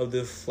of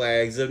the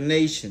flags of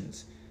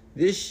nations.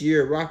 This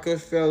year,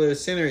 Rockefeller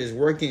Center is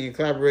working in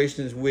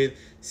collaborations with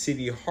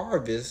City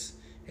Harvest,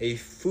 a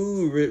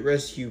food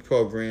rescue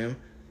program.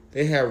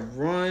 They have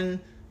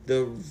run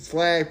the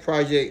flag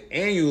project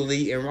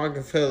annually in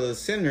Rockefeller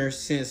Center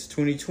since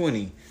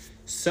 2020.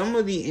 Some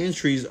of the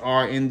entries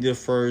are in the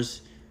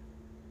first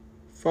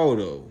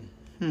photo.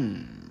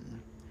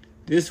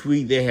 This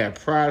week they have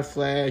pride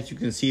flags. You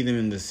can see them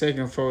in the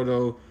second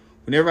photo.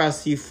 Whenever I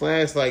see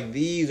flags like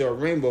these or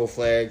rainbow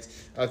flags,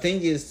 I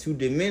think it's to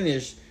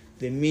diminish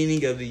the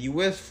meaning of the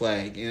U.S.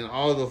 flag and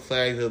all the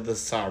flags of the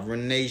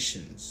sovereign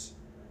nations.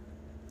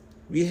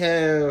 We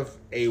have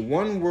a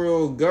one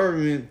world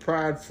government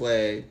pride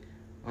flag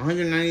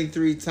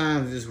 193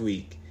 times this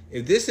week.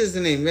 If this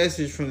isn't a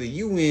message from the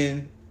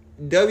UN,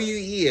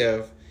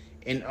 WEF,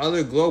 and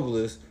other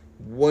globalists,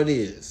 what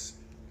is?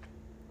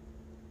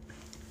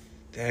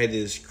 That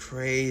is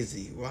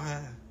crazy.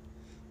 Why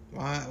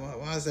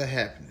is that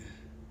happening?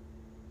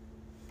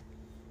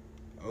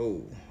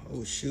 Oh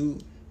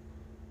shoot.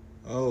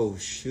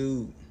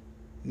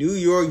 New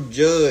York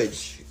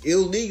judge.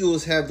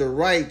 Illegals have the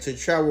right to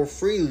travel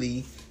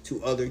freely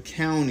to other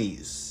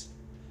counties.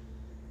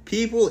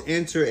 People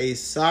enter a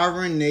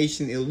sovereign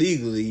nation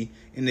illegally,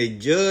 and the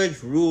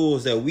judge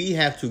rules that we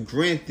have to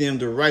grant them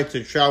the right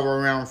to travel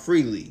around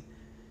freely.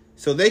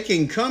 So they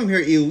can come here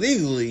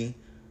illegally,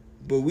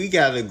 but we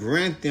got to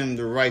grant them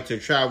the right to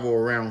travel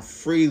around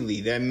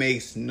freely. That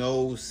makes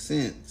no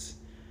sense.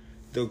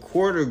 The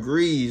court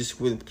agrees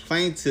with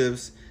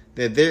plaintiffs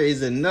that there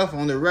is enough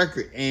on the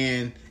record,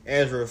 and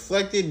as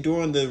reflected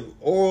during the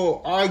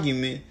oral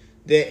argument,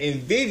 that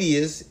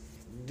invidious,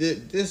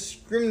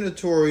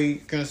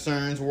 discriminatory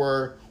concerns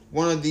were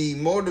one of the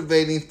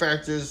motivating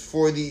factors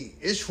for the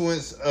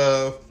issuance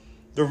of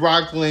the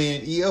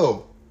Rockland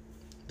EO.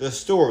 The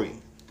story.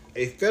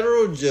 A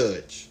federal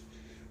judge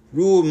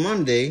ruled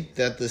Monday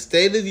that the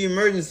state of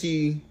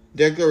emergency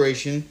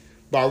declaration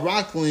by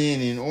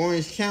Rockland and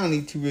Orange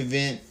County to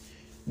prevent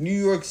New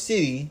York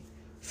City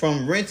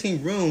from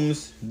renting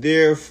rooms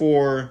there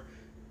for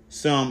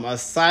some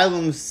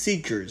asylum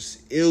seekers,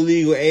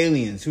 illegal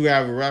aliens who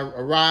have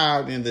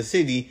arrived in the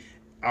city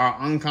are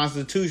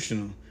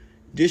unconstitutional.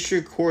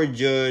 District Court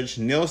Judge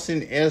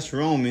Nelson S.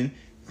 Roman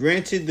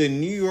granted the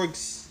New York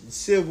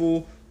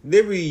Civil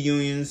Liberty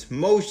Union's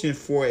motion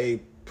for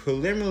a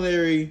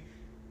preliminary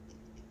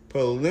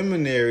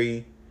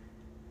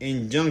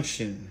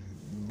injunction,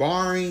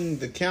 barring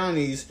the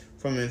counties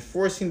from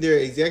enforcing their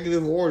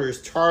executive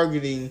orders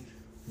targeting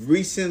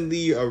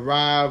recently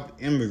arrived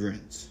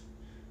immigrants.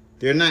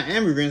 They're not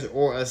immigrants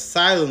or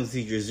asylum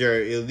seekers.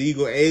 They're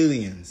illegal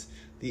aliens.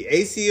 The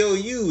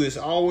ACLU is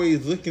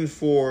always looking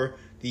for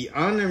the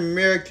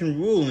un-American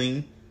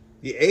ruling.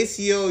 The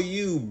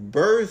ACLU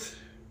birthed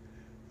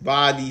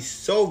by the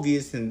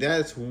Soviets, and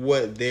that's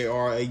what they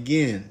are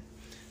again.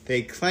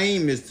 They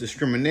claim it's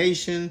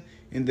discrimination,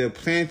 and the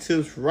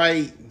plaintiffs'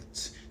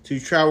 rights to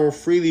travel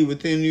freely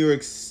within New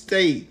York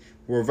State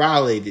were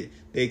violated.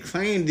 They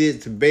claimed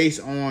it's based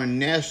on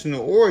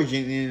national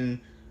origin and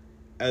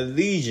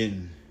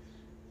allegiance.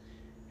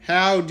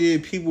 How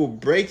did people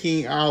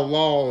breaking our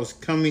laws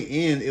coming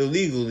in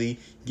illegally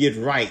get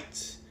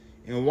rights?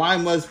 And why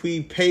must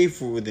we pay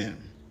for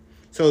them?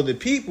 So the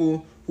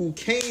people who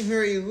came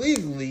here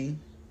illegally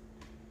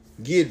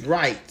get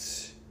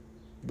rights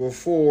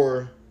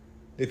before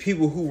the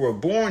people who were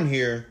born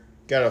here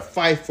got to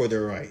fight for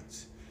their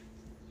rights.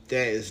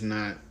 That's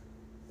not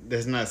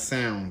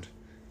sound.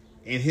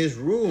 In his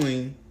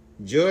ruling,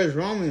 Judge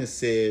Roman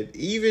said,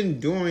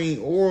 even during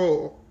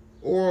oral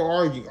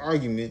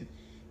argument,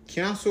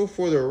 counsel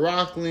for the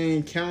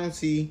Rockland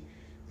County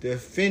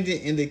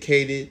defendant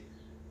indicated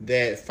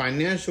that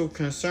financial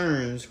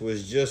concerns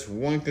was just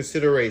one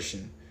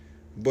consideration,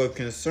 but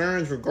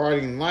concerns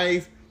regarding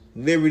life,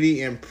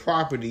 liberty, and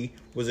property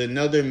was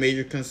another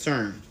major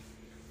concern.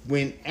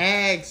 When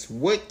asked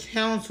what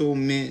counsel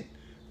meant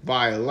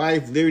by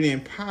life, liberty,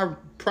 and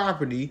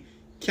property,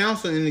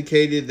 counsel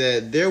indicated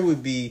that there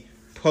would be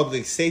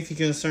public safety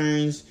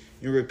concerns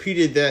and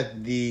repeated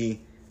that the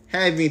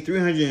having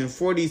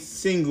 340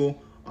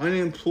 single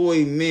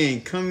unemployed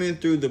men coming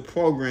through the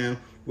program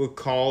would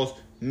cause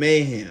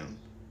mayhem.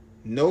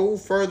 No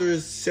further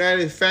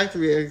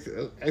satisfactory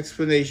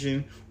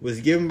explanation was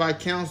given by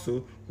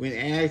counsel when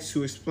asked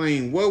to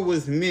explain what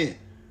was meant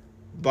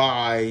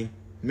by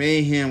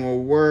mayhem or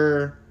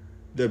where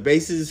the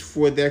basis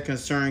for that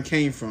concern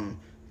came from.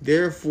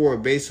 Therefore,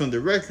 based on the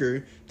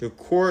record, the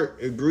court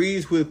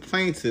agrees with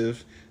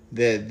plaintiffs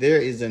that there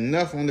is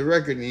enough on the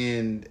record,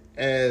 and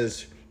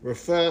as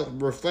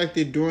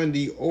reflected during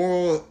the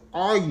oral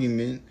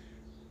argument,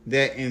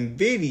 that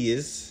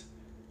invidious,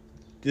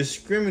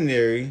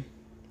 discriminatory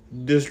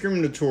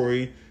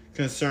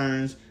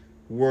concerns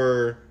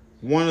were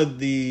one of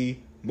the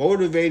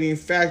motivating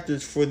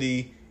factors for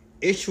the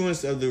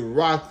issuance of the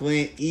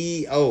Rockland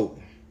EO.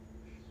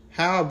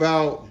 How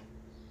about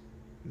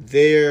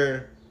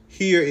they're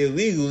here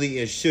illegally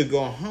and should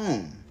go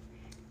home?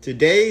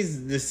 Today's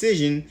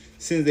decision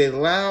sends a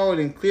loud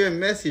and clear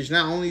message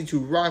not only to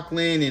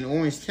Rockland and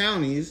Orange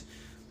counties,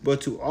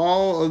 but to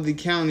all of the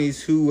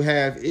counties who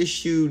have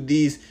issued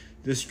these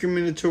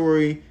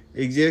discriminatory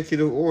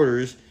executive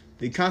orders.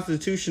 The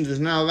Constitution does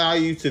not allow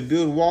you to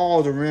build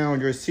walls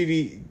around your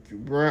city,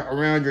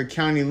 around your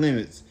county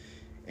limits.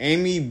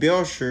 Amy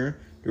Belcher,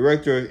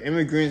 Director of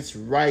Immigrants'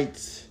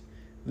 Rights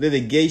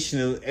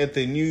Litigation at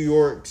the New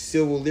York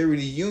Civil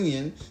Liberty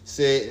Union,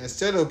 said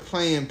instead of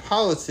playing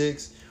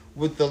politics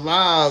with the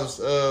lives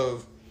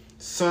of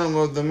some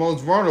of the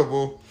most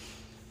vulnerable,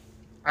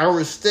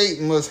 Our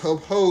state must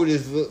uphold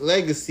its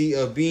legacy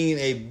of being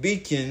a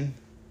beacon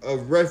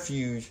of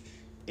refuge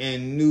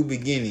and new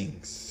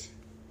beginnings.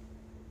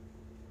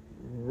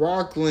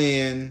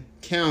 Rockland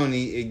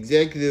County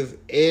Executive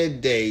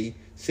Ed Day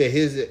said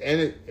his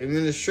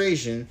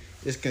administration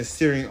is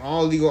considering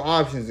all legal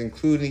options,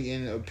 including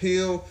an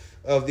appeal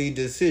of the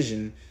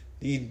decision.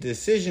 The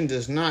decision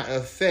does not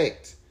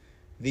affect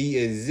the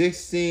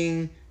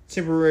existing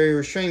temporary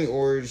restraining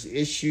orders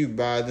issued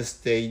by the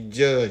state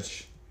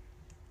judge.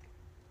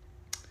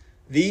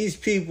 These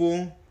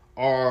people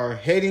are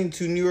heading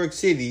to New York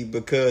City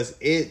because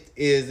it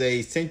is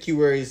a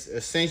sanctuary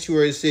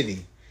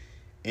city.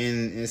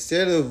 And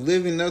instead of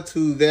living up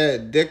to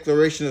that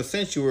declaration of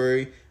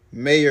sanctuary,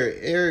 Mayor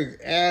Eric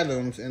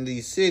Adams and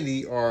the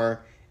city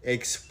are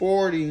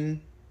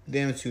exporting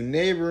them to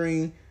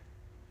neighboring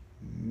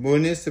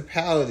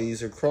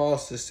municipalities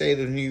across the state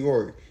of New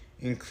York,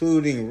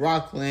 including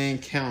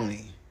Rockland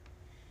County.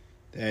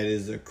 That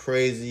is a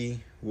crazy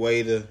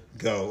way to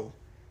go.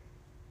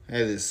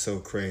 That is so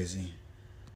crazy.